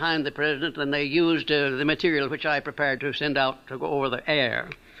got behind the president and they used the material which I prepared to send out to go over the air.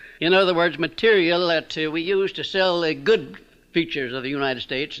 In other words, material that we used to sell the good features of the United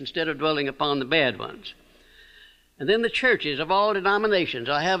States instead of dwelling upon the bad ones. And then the churches of all denominations,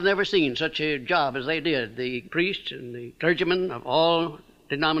 I have never seen such a job as they did. The priests and the clergymen of all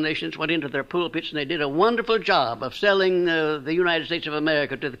denominations went into their pulpits and they did a wonderful job of selling the United States of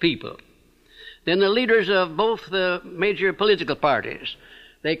America to the people. Then the leaders of both the major political parties,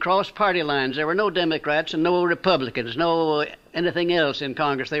 they crossed party lines. There were no Democrats and no Republicans, no anything else in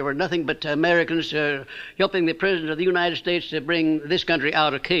Congress. They were nothing but Americans helping the President of the United States to bring this country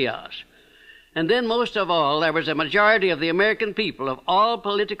out of chaos. And then most of all, there was a majority of the American people of all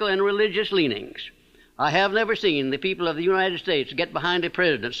political and religious leanings. I have never seen the people of the United States get behind a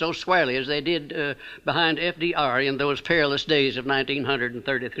president so squarely as they did behind FDR in those perilous days of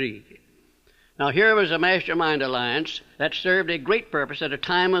 1933. Now, here was a mastermind alliance that served a great purpose at a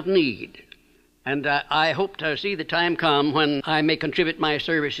time of need. And I hope to see the time come when I may contribute my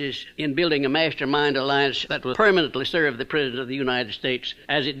services in building a mastermind alliance that will permanently serve the President of the United States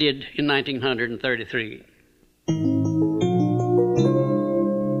as it did in 1933.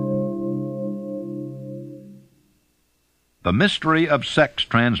 The Mystery of Sex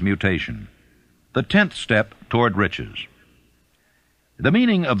Transmutation, the 10th step toward riches. The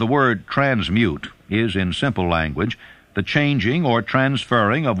meaning of the word transmute is, in simple language, the changing or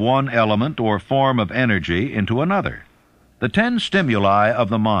transferring of one element or form of energy into another. The 10 stimuli of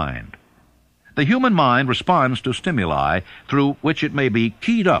the mind. The human mind responds to stimuli through which it may be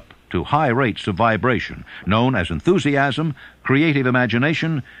keyed up to high rates of vibration, known as enthusiasm, creative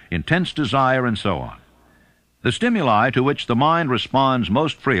imagination, intense desire, and so on. The stimuli to which the mind responds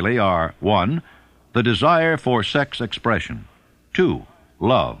most freely are 1. The desire for sex expression. 2.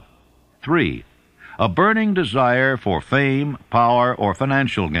 Love. 3. A burning desire for fame, power, or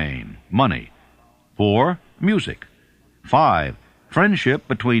financial gain, money. 4. Music. 5. Friendship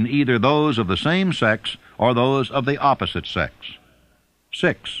between either those of the same sex or those of the opposite sex.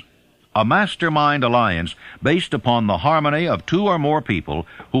 6. A mastermind alliance based upon the harmony of 2 or more people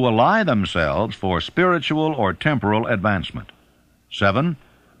who ally themselves for spiritual or temporal advancement. 7.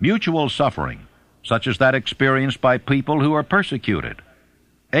 Mutual suffering, such as that experienced by people who are persecuted.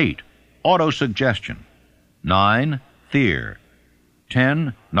 8. Autosuggestion. 9. Fear.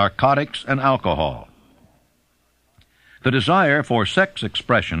 10. Narcotics and alcohol. The desire for sex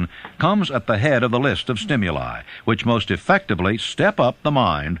expression comes at the head of the list of stimuli, which most effectively step up the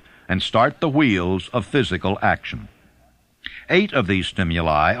mind and start the wheels of physical action. 8 of these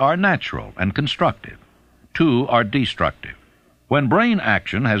stimuli are natural and constructive. 2 are destructive. When brain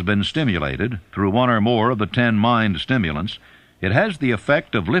action has been stimulated through one or more of the 10 mind stimulants, it has the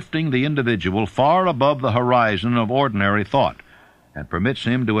effect of lifting the individual far above the horizon of ordinary thought, and permits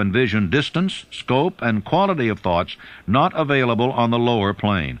him to envision distance, scope, and quality of thoughts not available on the lower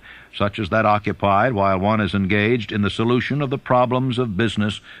plane, such as that occupied while one is engaged in the solution of the problems of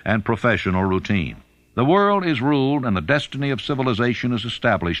business and professional routine. The world is ruled and the destiny of civilization is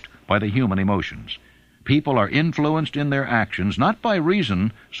established by the human emotions. People are influenced in their actions not by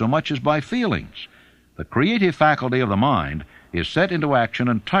reason so much as by feelings. The creative faculty of the mind is set into action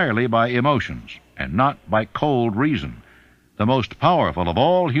entirely by emotions, and not by cold reason. The most powerful of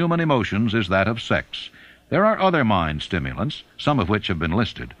all human emotions is that of sex. There are other mind stimulants, some of which have been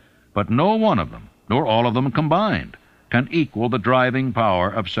listed, but no one of them, nor all of them combined, can equal the driving power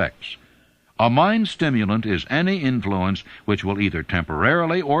of sex. A mind stimulant is any influence which will either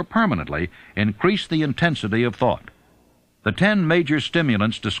temporarily or permanently increase the intensity of thought. The 10 major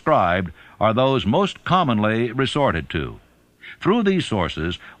stimulants described are those most commonly resorted to. Through these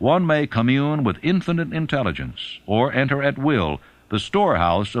sources, one may commune with infinite intelligence, or enter at will the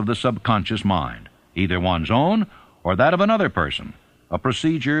storehouse of the subconscious mind, either one's own or that of another person, a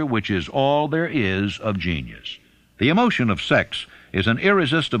procedure which is all there is of genius. The emotion of sex is an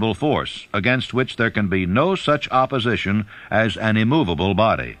irresistible force against which there can be no such opposition as an immovable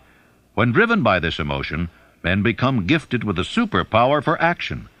body. When driven by this emotion, men become gifted with a superpower for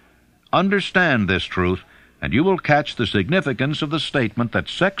action. Understand this truth, and you will catch the significance of the statement that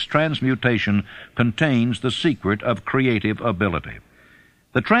sex transmutation contains the secret of creative ability.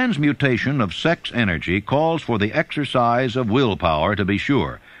 The transmutation of sex energy calls for the exercise of willpower, to be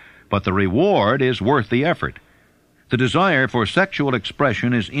sure, but the reward is worth the effort. The desire for sexual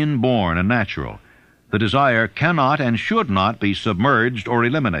expression is inborn and natural. The desire cannot and should not be submerged or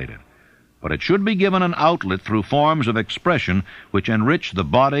eliminated, but it should be given an outlet through forms of expression which enrich the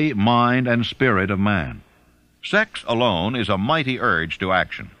body, mind, and spirit of man. Sex alone is a mighty urge to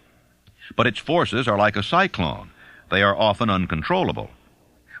action, but its forces are like a cyclone. They are often uncontrollable.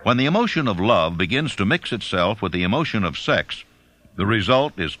 When the emotion of love begins to mix itself with the emotion of sex, the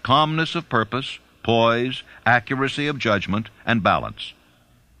result is calmness of purpose, poise, accuracy of judgment, and balance.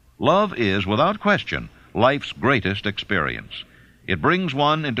 Love is, without question, life's greatest experience. It brings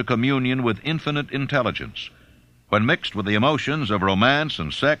one into communion with infinite intelligence. When mixed with the emotions of romance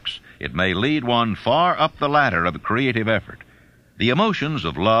and sex, it may lead one far up the ladder of creative effort. The emotions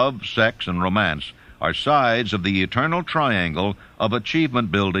of love, sex, and romance are sides of the eternal triangle of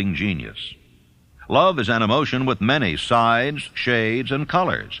achievement-building genius. Love is an emotion with many sides, shades, and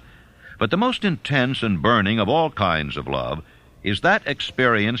colors. But the most intense and burning of all kinds of love is that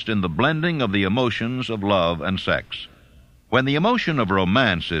experienced in the blending of the emotions of love and sex. When the emotion of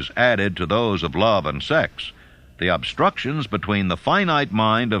romance is added to those of love and sex, the obstructions between the finite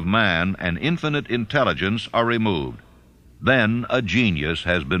mind of man and infinite intelligence are removed. Then a genius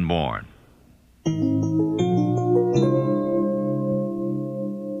has been born.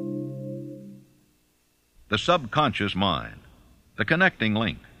 The subconscious mind, the connecting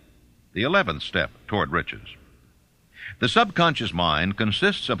link, the 11th step toward riches. The subconscious mind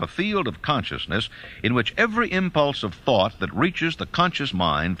consists of a field of consciousness in which every impulse of thought that reaches the conscious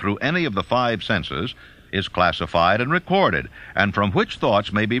mind through any of the 5 senses is classified and recorded, and from which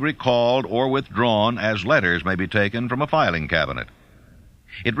thoughts may be recalled or withdrawn as letters may be taken from a filing cabinet.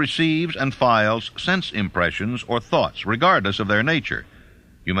 It receives and files sense impressions or thoughts, regardless of their nature.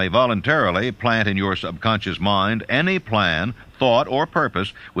 You may voluntarily plant in your subconscious mind any plan, thought, or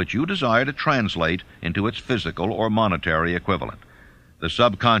purpose which you desire to translate into its physical or monetary equivalent. The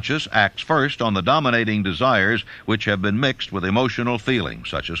subconscious acts first on the dominating desires which have been mixed with emotional feelings,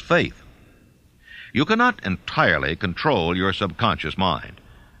 such as faith. You cannot entirely control your subconscious mind,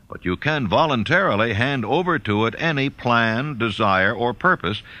 but you can voluntarily hand over to it any plan, desire, or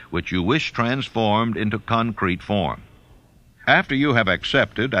purpose which you wish transformed into concrete form. After you have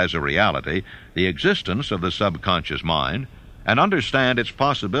accepted as a reality the existence of the subconscious mind and understand its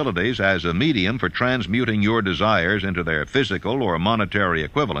possibilities as a medium for transmuting your desires into their physical or monetary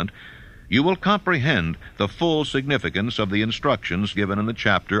equivalent, you will comprehend the full significance of the instructions given in the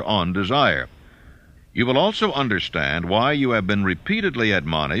chapter on desire. You will also understand why you have been repeatedly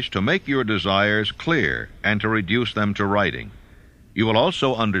admonished to make your desires clear and to reduce them to writing. You will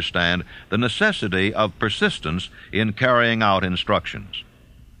also understand the necessity of persistence in carrying out instructions.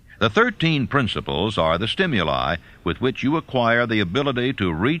 The 13 principles are the stimuli with which you acquire the ability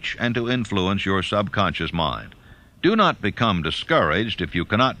to reach and to influence your subconscious mind. Do not become discouraged if you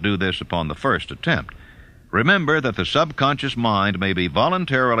cannot do this upon the first attempt. Remember that the subconscious mind may be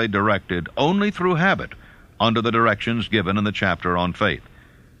voluntarily directed only through habit under the directions given in the chapter on faith.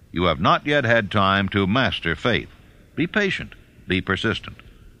 You have not yet had time to master faith. Be patient. Be persistent.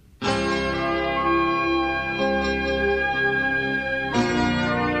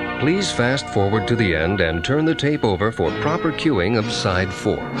 Please fast forward to the end and turn the tape over for proper cueing of side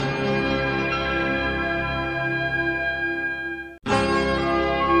 4.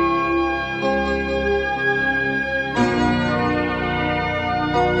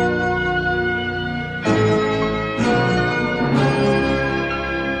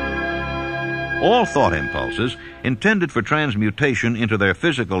 All thought impulses intended for transmutation into their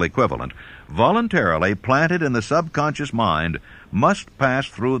physical equivalent, voluntarily planted in the subconscious mind, must pass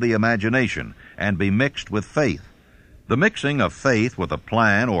through the imagination and be mixed with faith. The mixing of faith with a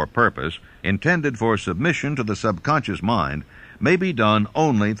plan or purpose intended for submission to the subconscious mind may be done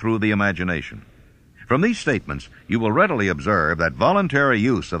only through the imagination. From these statements, you will readily observe that voluntary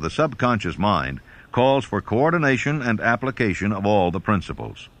use of the subconscious mind calls for coordination and application of all the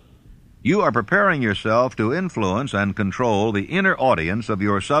principles. You are preparing yourself to influence and control the inner audience of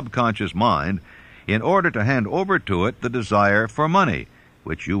your subconscious mind in order to hand over to it the desire for money,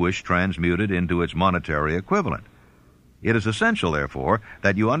 which you wish transmuted into its monetary equivalent. It is essential, therefore,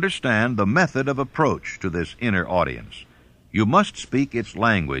 that you understand the method of approach to this inner audience. You must speak its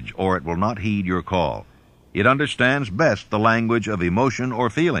language, or it will not heed your call. It understands best the language of emotion or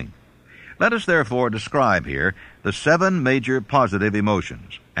feeling. Let us therefore describe here the 7 major positive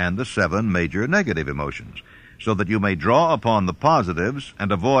emotions and the 7 major negative emotions, so that you may draw upon the positives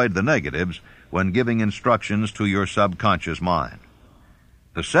and avoid the negatives when giving instructions to your subconscious mind.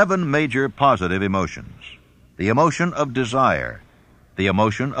 The 7 major positive emotions: the emotion of desire, the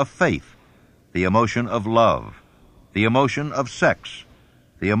emotion of faith, the emotion of love, the emotion of sex,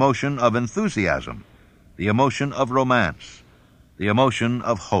 the emotion of enthusiasm, the emotion of romance, the emotion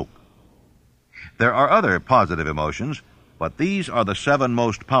of hope. There are other positive emotions, but these are the 7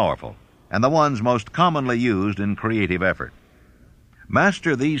 most powerful and the ones most commonly used in creative effort.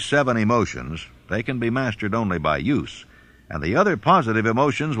 Master these 7 emotions. They can be mastered only by use, and the other positive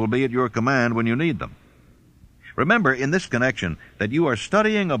emotions will be at your command when you need them. Remember in this connection that you are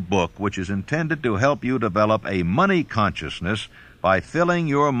studying a book which is intended to help you develop a money consciousness by filling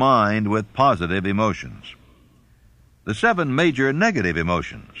your mind with positive emotions. The 7 major negative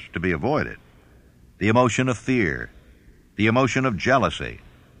emotions to be avoided: the emotion of fear, the emotion of jealousy,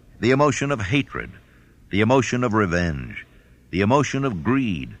 the emotion of hatred, the emotion of revenge, the emotion of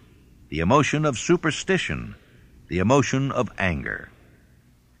greed, the emotion of superstition, the emotion of anger.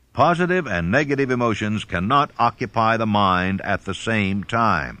 Positive and negative emotions cannot occupy the mind at the same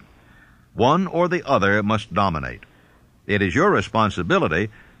time. One or the other must dominate. It is your responsibility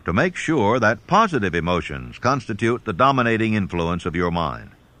to make sure that positive emotions constitute the dominating influence of your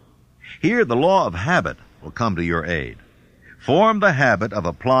mind. Here the law of habit will come to your aid. Form the habit of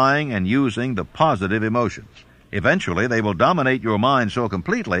applying and using the positive emotions. Eventually they will dominate your mind so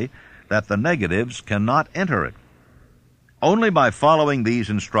completely that the negatives cannot enter it. Only by following these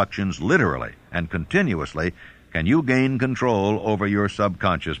instructions literally and continuously can you gain control over your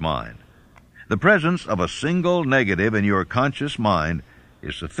subconscious mind. The presence of a single negative in your conscious mind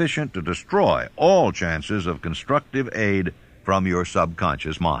is sufficient to destroy all chances of constructive aid from your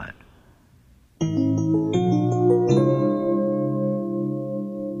subconscious mind.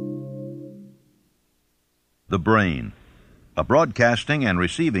 The brain, a broadcasting and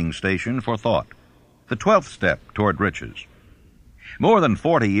receiving station for thought. The 12th step toward riches. More than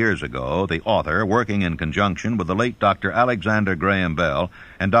 40 years ago, the author, working in conjunction with the late Dr. Alexander Graham Bell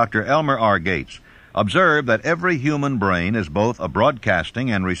and Dr. Elmer R. Gates, observed that every human brain is both a broadcasting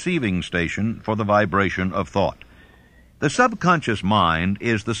and receiving station for the vibration of thought. The subconscious mind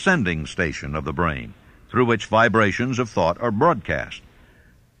is the sending station of the brain, through which vibrations of thought are broadcast.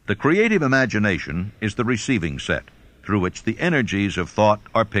 The creative imagination is the receiving set, through which the energies of thought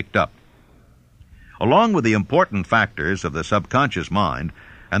are picked up. Along with the important factors of the subconscious mind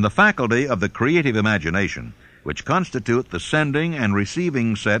and the faculty of the creative imagination, which constitute the sending and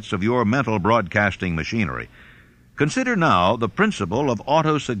receiving sets of your mental broadcasting machinery, consider now the principle of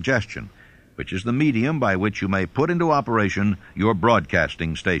autosuggestion, which is the medium by which you may put into operation your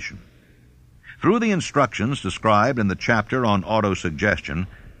broadcasting station. Through the instructions described in the chapter on autosuggestion,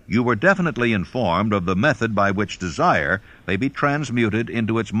 you were definitely informed of the method by which desire may be transmuted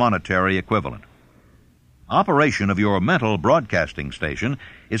into its monetary equivalent. Operation of your mental broadcasting station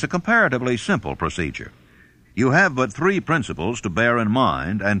is a comparatively simple procedure. You have but 3 principles to bear in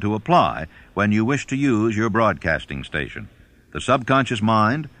mind and to apply when you wish to use your broadcasting station: the subconscious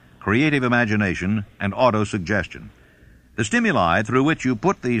mind, creative imagination, and autosuggestion. The stimuli through which you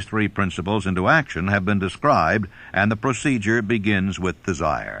put these 3 principles into action have been described, and the procedure begins with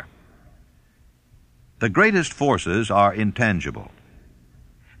desire. The greatest forces are intangible.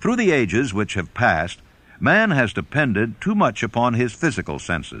 Through the ages which have passed, man has depended too much upon his physical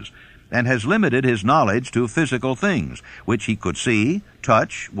senses, and has limited his knowledge to physical things, which he could see,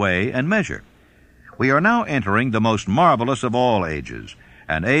 touch, weigh, and measure. We are now entering the most marvelous of all ages,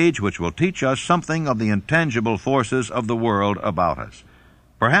 an age which will teach us something of the intangible forces of the world about us.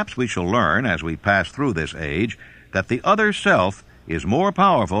 Perhaps we shall learn, as we pass through this age, that the other self is more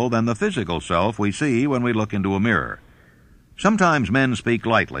powerful than the physical self we see when we look into a mirror. Sometimes men speak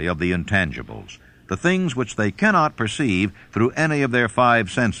lightly of the intangibles, the things which they cannot perceive through any of their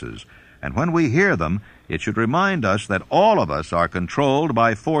 5 senses, and when we hear them, it should remind us that all of us are controlled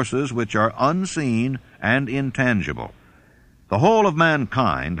by forces which are unseen and intangible. The whole of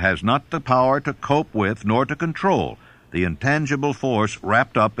mankind has not the power to cope with nor to control the intangible force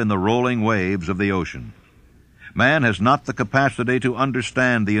wrapped up in the rolling waves of the ocean. Man has not the capacity to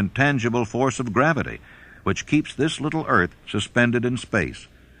understand the intangible force of gravity, which keeps this little earth suspended in space,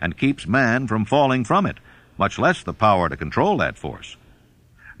 and keeps man from falling from it, much less the power to control that force.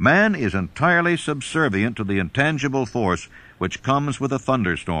 Man is entirely subservient to the intangible force which comes with a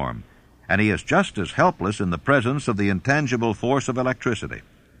thunderstorm, and he is just as helpless in the presence of the intangible force of electricity.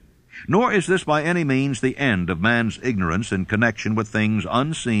 Nor is this by any means the end of man's ignorance in connection with things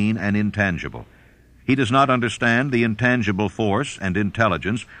unseen and intangible. He does not understand the intangible force and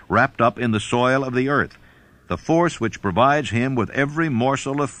intelligence wrapped up in the soil of the earth, the force which provides him with every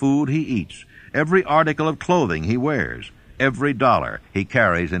morsel of food he eats, every article of clothing he wears, every dollar he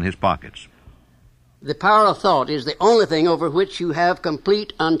carries in his pockets. The power of thought is the only thing over which you have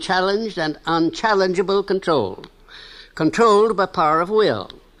complete, unchallenged, and unchallengeable control. Controlled by power of will.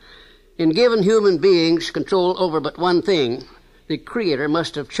 In giving human beings control over but one thing, the Creator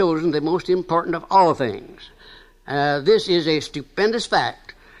must have chosen the most important of all things. This is a stupendous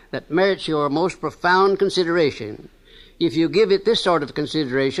fact that merits your most profound consideration. If you give it this sort of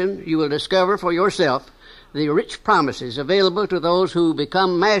consideration, you will discover for yourself the rich promises available to those who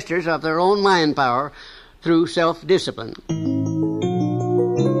become masters of their own mind power through self-discipline.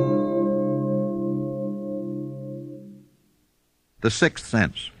 The sixth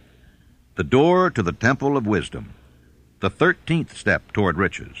sense, the door to the temple of wisdom, the 13th step toward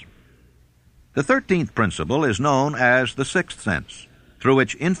riches. The 13th principle is known as the sixth sense, through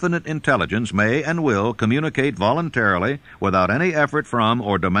which infinite intelligence may and will communicate voluntarily without any effort from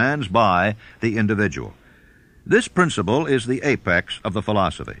or demands by the individual. This principle is the apex of the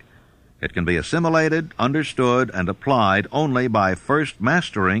philosophy. It can be assimilated, understood, and applied only by first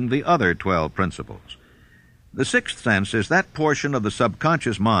mastering the other 12 principles. The sixth sense is that portion of the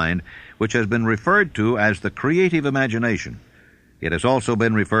subconscious mind which has been referred to as the creative imagination. It has also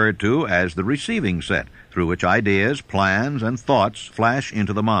been referred to as the receiving set, through which ideas, plans, and thoughts flash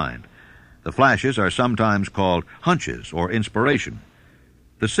into the mind. The flashes are sometimes called hunches or inspiration.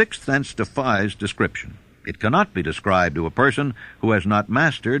 The sixth sense defies description. It cannot be described to a person who has not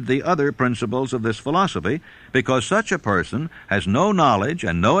mastered the other principles of this philosophy, because such a person has no knowledge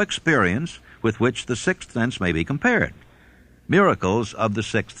and no experience with which the sixth sense may be compared. Miracles of the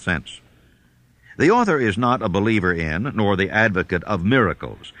sixth sense. The author is not a believer in, nor the advocate of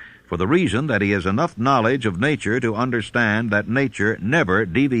miracles, for the reason that he has enough knowledge of nature to understand that nature never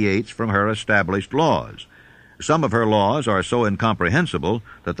deviates from her established laws. Some of her laws are so incomprehensible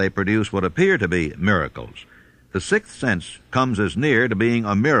that they produce what appear to be miracles. The sixth sense comes as near to being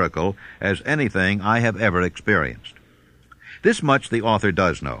a miracle as anything I have ever experienced. This much the author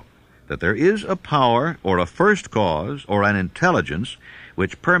does know, that there is a power or a first cause or an intelligence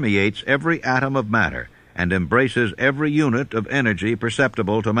which permeates every atom of matter and embraces every unit of energy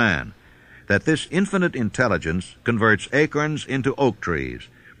perceptible to man, that this infinite intelligence converts acorns into oak trees,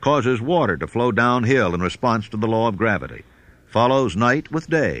 causes water to flow downhill in response to the law of gravity, follows night with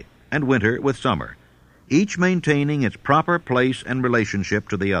day and winter with summer, each maintaining its proper place and relationship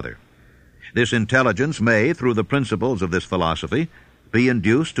to the other. This intelligence may, through the principles of this philosophy, be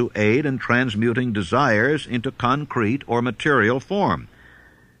induced to aid in transmuting desires into concrete or material form.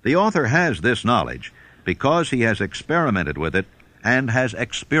 The author has this knowledge because he has experimented with it and has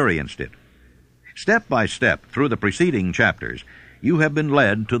experienced it. Step by step through the preceding chapters, you have been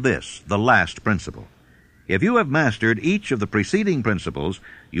led to this, the last principle. If you have mastered each of the preceding principles,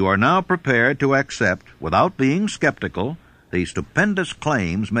 you are now prepared to accept, without being skeptical, the stupendous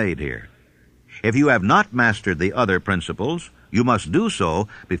claims made here. If you have not mastered the other principles, you must do so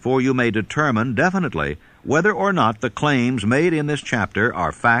before you may determine definitely whether or not the claims made in this chapter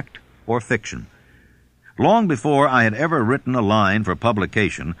are fact or fiction. Long before I had ever written a line for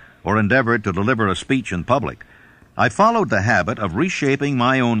publication or endeavored to deliver a speech in public, I followed the habit of reshaping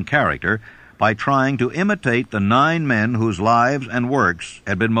my own character by trying to imitate the 9 men whose lives and works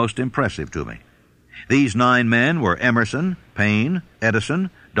had been most impressive to me. These 9 men were Emerson, Paine, Edison,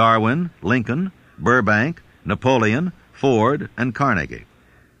 Darwin, Lincoln, Burbank, Napoleon, Ford, and Carnegie.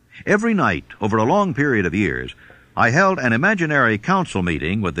 Every night, over a long period of years, I held an imaginary council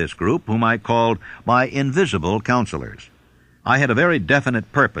meeting with this group whom I called my invisible counselors. I had a very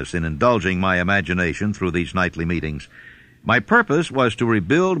definite purpose in indulging my imagination through these nightly meetings. My purpose was to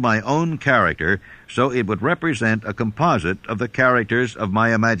rebuild my own character so it would represent a composite of the characters of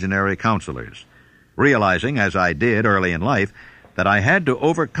my imaginary counselors. Realizing, as I did early in life, that I had to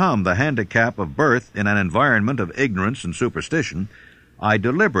overcome the handicap of birth in an environment of ignorance and superstition, I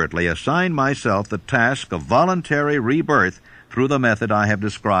deliberately assigned myself the task of voluntary rebirth through the method I have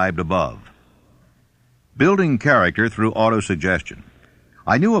described above. Building character through autosuggestion.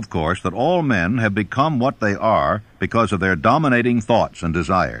 I knew, of course, that all men have become what they are because of their dominating thoughts and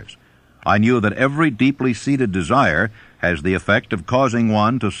desires. I knew that every deeply seated desire has the effect of causing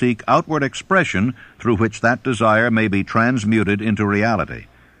one to seek outward expression through which that desire may be transmuted into reality.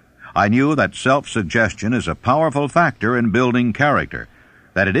 I knew that self-suggestion is a powerful factor in building character,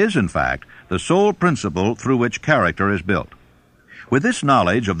 that it is, in fact, the sole principle through which character is built. With this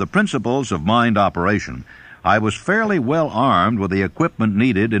knowledge of the principles of mind operation, I was fairly well armed with the equipment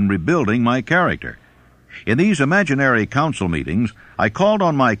needed in rebuilding my character. In these imaginary council meetings, I called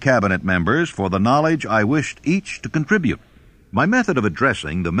on my cabinet members for the knowledge I wished each to contribute. My method of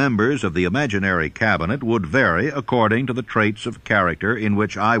addressing the members of the imaginary cabinet would vary according to the traits of character in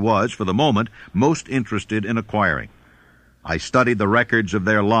which I was, for the moment, most interested in acquiring. I studied the records of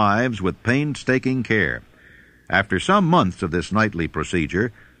their lives with painstaking care. After some months of this nightly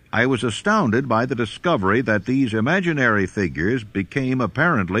procedure, I was astounded by the discovery that these imaginary figures became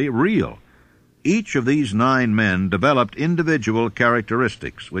apparently real. Each of these 9 men developed individual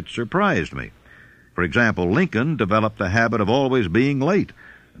characteristics which surprised me. For example, Lincoln developed the habit of always being late,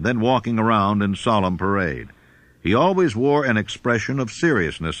 and then walking around in solemn parade. He always wore an expression of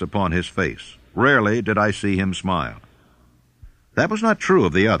seriousness upon his face. Rarely did I see him smile. That was not true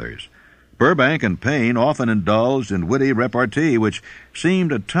of the others. Burbank and Payne often indulged in witty repartee which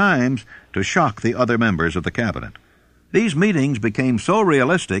seemed at times to shock the other members of the cabinet. These meetings became so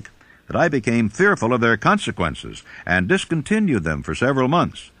realistic that I became fearful of their consequences and discontinued them for several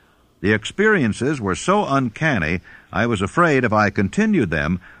months. The experiences were so uncanny, I was afraid if I continued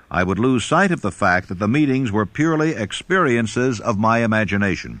them, I would lose sight of the fact that the meetings were purely experiences of my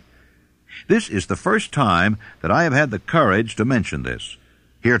imagination. This is the first time that I have had the courage to mention this.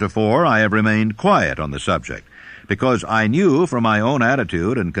 Heretofore I have remained quiet on the subject, because I knew from my own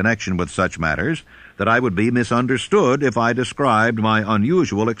attitude in connection with such matters that I would be misunderstood if I described my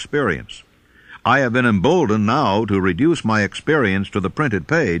unusual experience. I have been emboldened now to reduce my experience to the printed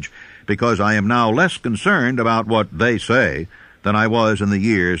page, because I am now less concerned about what they say than I was in the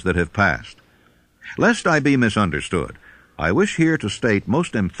years that have passed. Lest I be misunderstood, I wish here to state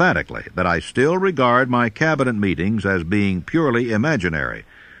most emphatically that I still regard my cabinet meetings as being purely imaginary,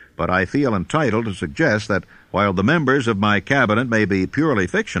 but I feel entitled to suggest that while the members of my cabinet may be purely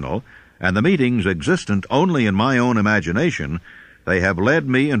fictional, and the meetings existent only in my own imagination, they have led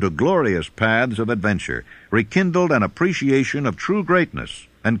me into glorious paths of adventure, rekindled an appreciation of true greatness,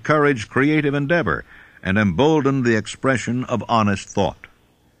 encouraged creative endeavor, and emboldened the expression of honest thought.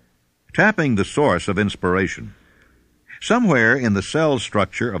 Tapping the source of inspiration. Somewhere in the cell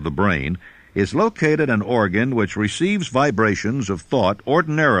structure of the brain is located an organ which receives vibrations of thought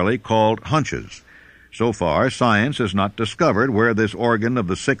ordinarily called hunches. So far, science has not discovered where this organ of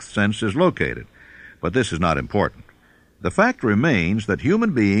the sixth sense is located, but this is not important. The fact remains that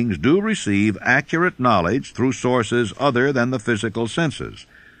human beings do receive accurate knowledge through sources other than the physical senses.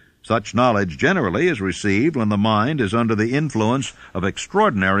 Such knowledge generally is received when the mind is under the influence of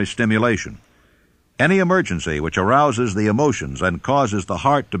extraordinary stimulation. Any emergency which arouses the emotions and causes the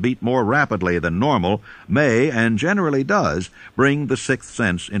heart to beat more rapidly than normal may, and generally does, bring the sixth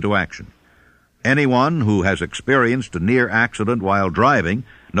sense into action. Anyone who has experienced a near accident while driving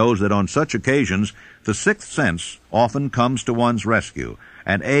knows that on such occasions the sixth sense often comes to one's rescue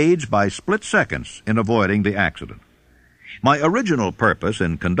and aids by split seconds in avoiding the accident. My original purpose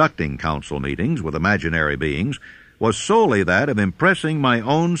in conducting council meetings with imaginary beings was solely that of impressing my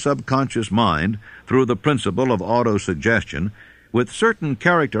own subconscious mind through the principle of autosuggestion with certain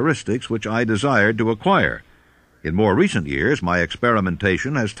characteristics which I desired to acquire. In more recent years, my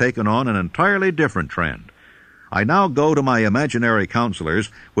experimentation has taken on an entirely different trend. I now go to my imaginary counselors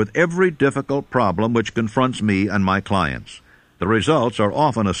with every difficult problem which confronts me and my clients. The results are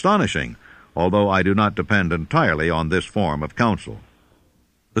often astonishing, although I do not depend entirely on this form of counsel.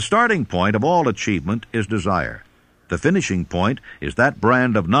 The starting point of all achievement is desire. The finishing point is that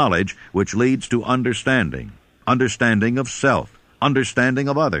brand of knowledge which leads to understanding of self, understanding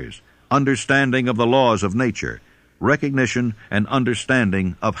of others, understanding of the laws of nature, recognition and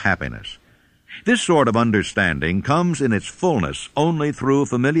understanding of happiness. This sort of understanding comes in its fullness only through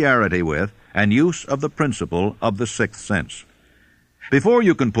familiarity with and use of the principle of the sixth sense. Before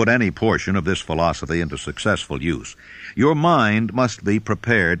you can put any portion of this philosophy into successful use, your mind must be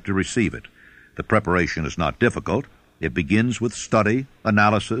prepared to receive it. The preparation is not difficult. It begins with study,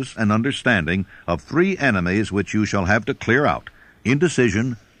 analysis, and understanding of 3 enemies which you shall have to clear out: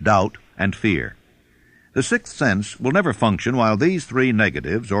 indecision, doubt, and fear. The sixth sense will never function while these 3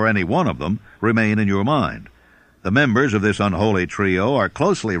 negatives, or any one of them, remain in your mind. The members of this unholy trio are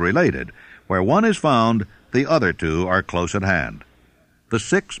closely related. Where one is found, the other 2 are close at hand. The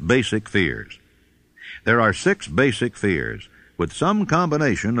 6 basic fears. There are 6 basic fears, with some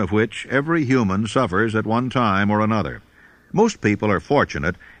combination of which every human suffers at one time or another. Most people are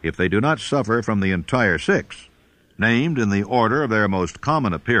fortunate if they do not suffer from the entire 6. Named in the order of their most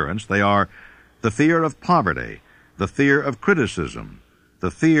common appearance, they are the fear of poverty, the fear of criticism,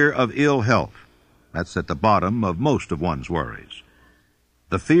 the fear of ill health. That's at the bottom of most of one's worries.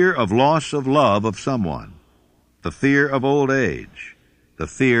 The fear of loss of love of someone, the fear of old age, the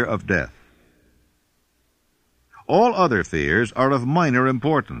fear of death. All other fears are of minor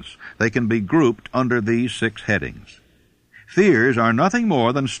importance. They can be grouped under these 6 headings. Fears are nothing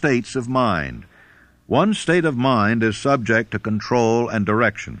more than states of mind. One state of mind is subject to control and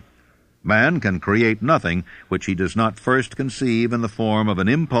direction. Man can create nothing which he does not first conceive in the form of an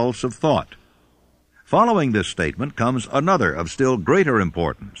impulse of thought. Following this statement comes another of still greater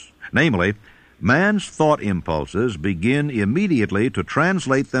importance, namely, man's thought impulses begin immediately to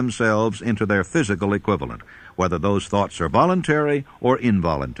translate themselves into their physical equivalent, whether those thoughts are voluntary or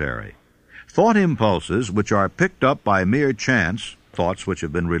involuntary. Thought impulses which are picked up by mere chance, thoughts which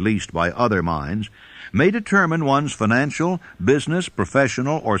have been released by other minds, may determine one's financial, business,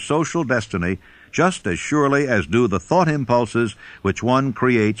 professional, or social destiny just as surely as do the thought impulses which one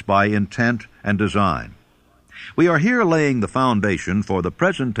creates by intent and design. We are here laying the foundation for the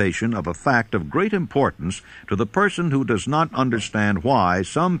presentation of a fact of great importance to the person who does not understand why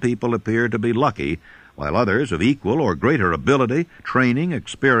some people appear to be lucky, while others of equal or greater ability, training,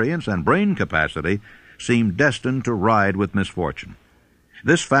 experience, and brain capacity seem destined to ride with misfortune.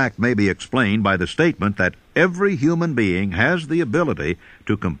 This fact may be explained by the statement that every human being has the ability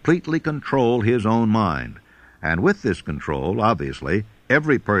to completely control his own mind, and with this control, obviously,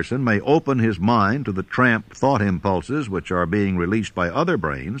 every person may open his mind to the tramp thought impulses which are being released by other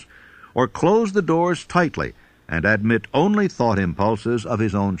brains, or close the doors tightly and admit only thought impulses of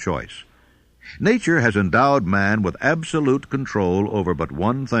his own choice. Nature has endowed man with absolute control over but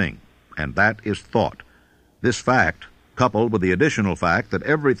one thing, and that is thought. This fact, coupled with the additional fact that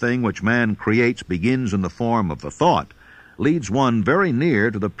everything which man creates begins in the form of the thought, leads one very near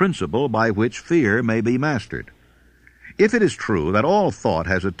to the principle by which fear may be mastered. If it is true that all thought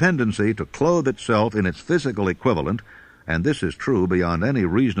has a tendency to clothe itself in its physical equivalent, and this is true beyond any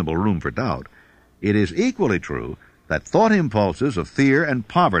reasonable room for doubt, it is equally true that thought impulses of fear and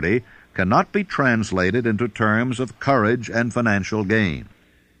poverty cannot be translated into terms of courage and financial gain.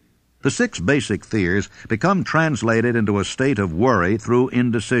 The 6 basic fears become translated into a state of worry through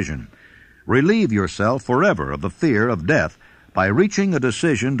indecision. Relieve yourself forever of the fear of death by reaching a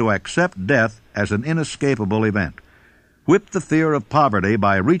decision to accept death as an inescapable event. Whip the fear of poverty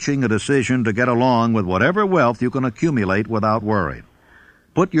by reaching a decision to get along with whatever wealth you can accumulate without worry.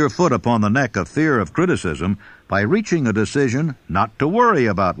 Put your foot upon the neck of fear of criticism by reaching a decision not to worry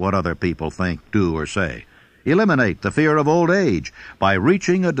about what other people think, do, or say. Eliminate the fear of old age by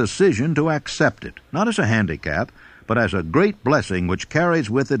reaching a decision to accept it, not as a handicap, but as a great blessing which carries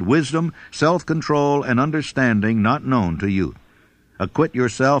with it wisdom, self-control, and understanding not known to youth. Acquit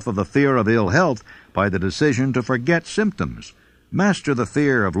yourself of the fear of ill health by the decision to forget symptoms. Master the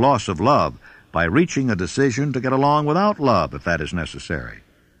fear of loss of love by reaching a decision to get along without love if that is necessary.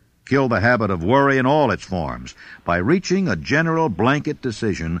 Kill the habit of worry in all its forms by reaching a general blanket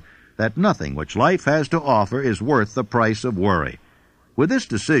decision that nothing which life has to offer is worth the price of worry. With this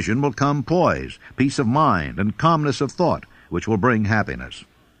decision will come poise, peace of mind, and calmness of thought, which will bring happiness.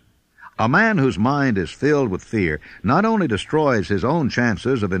 A man whose mind is filled with fear not only destroys his own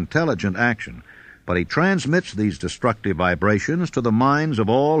chances of intelligent action, but he transmits these destructive vibrations to the minds of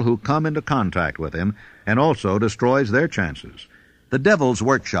all who come into contact with him, and also destroys their chances. The devil's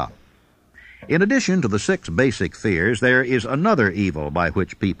workshop. In addition to the 6 basic fears, there is another evil by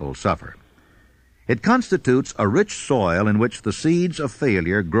which people suffer. It constitutes a rich soil in which the seeds of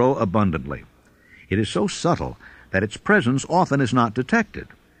failure grow abundantly. It is so subtle that its presence often is not detected.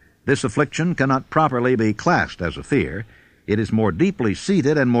 This affliction cannot properly be classed as a fear. It is more deeply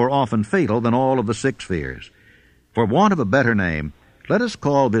seated and more often fatal than all of the 6 fears. For want of a better name, let us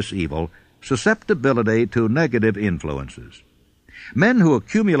call this evil susceptibility to negative influences. Men who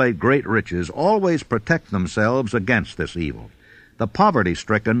accumulate great riches always protect themselves against this evil. The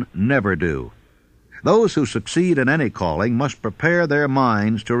poverty-stricken never do. Those who succeed in any calling must prepare their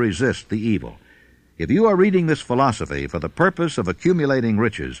minds to resist the evil. If you are reading this philosophy for the purpose of accumulating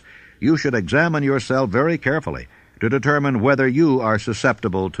riches, you should examine yourself very carefully to determine whether you are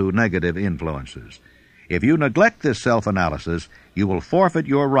susceptible to negative influences. If you neglect this self-analysis, you will forfeit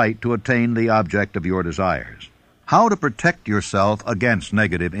your right to attain the object of your desires. How to protect yourself against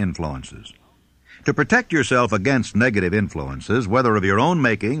negative influences. To protect yourself against negative influences, whether of your own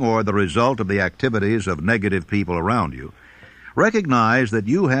making or the result of the activities of negative people around you, recognize that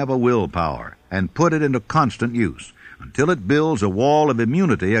you have a willpower and put it into constant use until it builds a wall of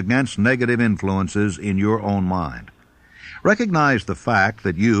immunity against negative influences in your own mind. Recognize the fact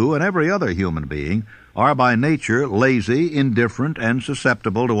that you and every other human being are by nature lazy, indifferent, and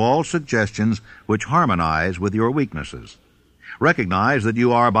susceptible to all suggestions which harmonize with your weaknesses. Recognize that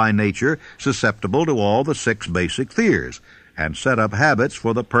you are by nature susceptible to all the 6 basic fears, and set up habits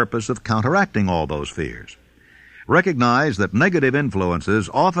for the purpose of counteracting all those fears. Recognize that negative influences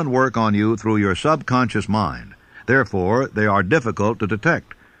often work on you through your subconscious mind, Therefore, they are difficult to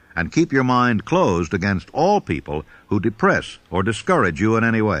detect, and keep your mind closed against all people who depress or discourage you in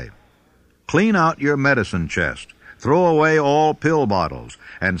any way. Clean out your medicine chest, throw away all pill bottles,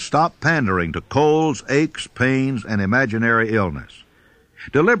 and stop pandering to colds, aches, pains, and imaginary illness.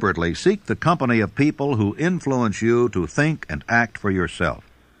 Deliberately seek the company of people who influence you to think and act for yourself.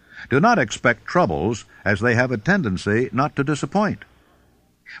 Do not expect troubles, as they have a tendency not to disappoint.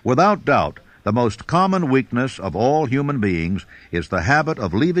 Without doubt, the most common weakness of all human beings is the habit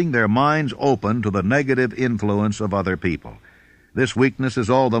of leaving their minds open to the negative influence of other people. This weakness is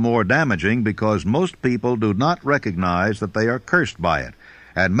all the more damaging because most people do not recognize that they are cursed by it,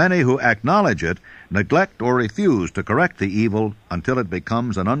 and many who acknowledge it neglect or refuse to correct the evil until it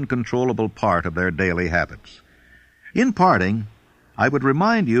becomes an uncontrollable part of their daily habits. In parting, I would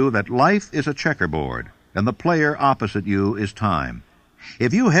remind you that life is a checkerboard, and the player opposite you is time.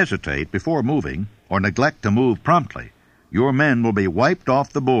 If you hesitate before moving, or neglect to move promptly, your men will be wiped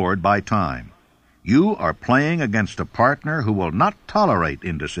off the board by time. You are playing against a partner who will not tolerate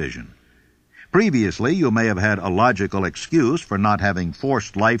indecision. Previously, you may have had a logical excuse for not having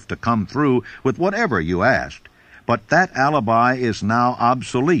forced life to come through with whatever you asked, but that alibi is now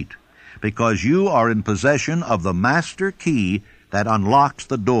obsolete, because you are in possession of the master key that unlocks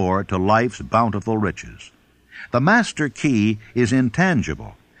the door to life's bountiful riches. The master key is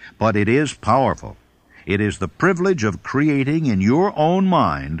intangible, but it is powerful. It is the privilege of creating in your own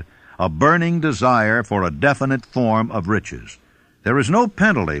mind a burning desire for a definite form of riches. There is no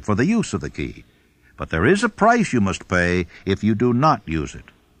penalty for the use of the key, but there is a price you must pay if you do not use it.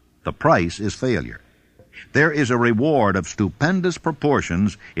 The price is failure. There is a reward of stupendous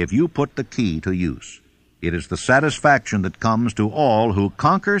proportions if you put the key to use. It is the satisfaction that comes to all who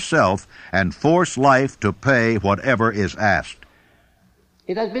conquer self and force life to pay whatever is asked.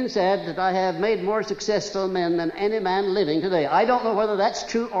 It has been said that I have made more successful men than any man living today. I don't know whether that's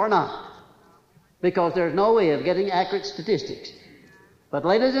true or not, because there's no way of getting accurate statistics. But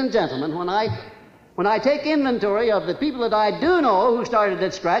ladies and gentlemen, when I take inventory of the people that I do know who started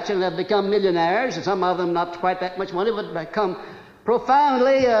at scratch and have become millionaires, and some of them not quite that much money, but become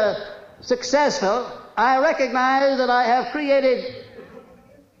profoundly successful, I recognize that I have created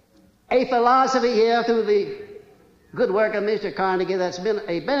a philosophy here through the good work of Mr. Carnegie that's been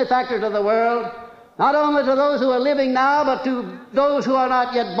a benefactor to the world, not only to those who are living now, but to those who are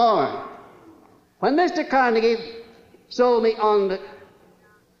not yet born. When Mr. Carnegie sold me on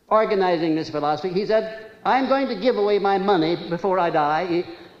organizing this philosophy, he said, I'm going to give away my money before I die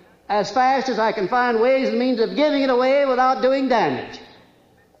as fast as I can find ways and means of giving it away without doing damage.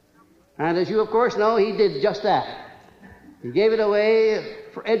 And as you, of course, know, he did just that. He gave it away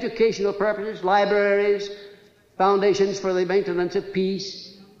for educational purposes, libraries, foundations for the maintenance of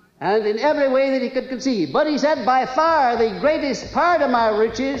peace, and in every way that he could conceive. But he said, by far the greatest part of my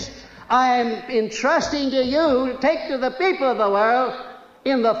riches I am entrusting to you to take to the people of the world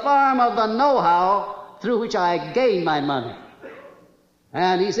in the form of the know-how through which I gain my money.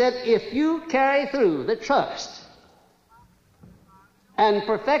 And he said, if you carry through the trust and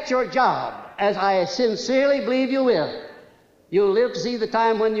perfect your job, as I sincerely believe you will, you'll live to see the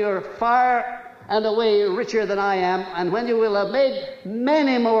time when you're far and away richer than I am, and when you will have made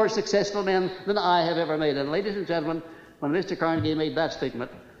many more successful men than I have ever made. And ladies and gentlemen, when Mr. Carnegie made that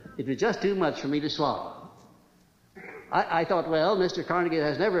statement, it was just too much for me to swallow. I thought, well, Mr. Carnegie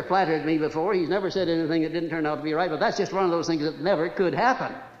has never flattered me before. He's never said anything that didn't turn out to be right, but that's just one of those things that never could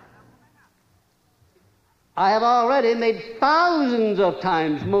happen. I have already made thousands of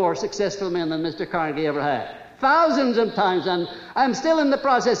times more successful men than Mr. Carnegie ever had. Thousands of times, and I'm still in the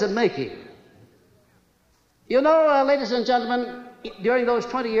process of making. You know, ladies and gentlemen, during those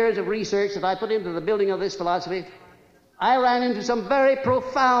 20 years of research that I put into the building of this philosophy, I ran into some very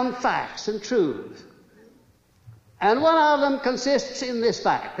profound facts and truths. And one of them consists in this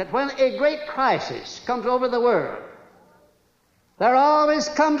fact, that when a great crisis comes over the world, there always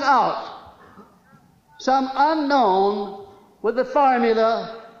comes out some unknown with the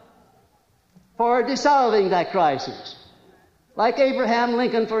formula for dissolving that crisis. Like Abraham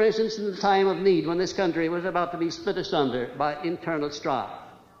Lincoln, for instance, in the time of need, when this country was about to be split asunder by internal strife.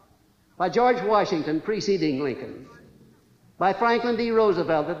 By George Washington preceding Lincoln. By Franklin D.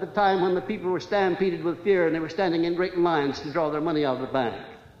 Roosevelt at the time when the people were stampeded with fear and they were standing in great lines to draw their money out of the bank.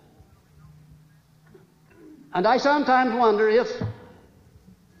 And I sometimes wonder if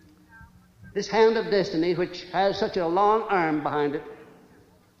this hand of destiny, which has such a long arm behind it,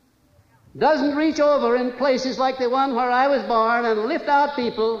 doesn't reach over in places like the one where I was born and lift out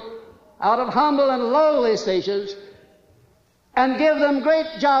people out of humble and lowly stations and give them great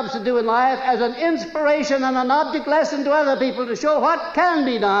jobs to do in life as an inspiration and an object lesson to other people to show what can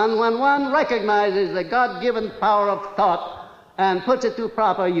be done when one recognizes the God-given power of thought and puts it to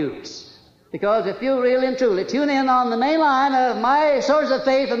proper use. Because if you really and truly tune in on the main line of my source of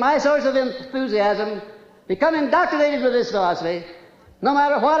faith and my source of enthusiasm, become indoctrinated with this philosophy, no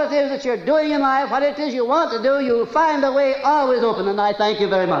matter what it is that you're doing in life, what it is you want to do, you'll find the way always open, and I thank you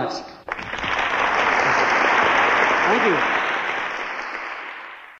very much. Thank you.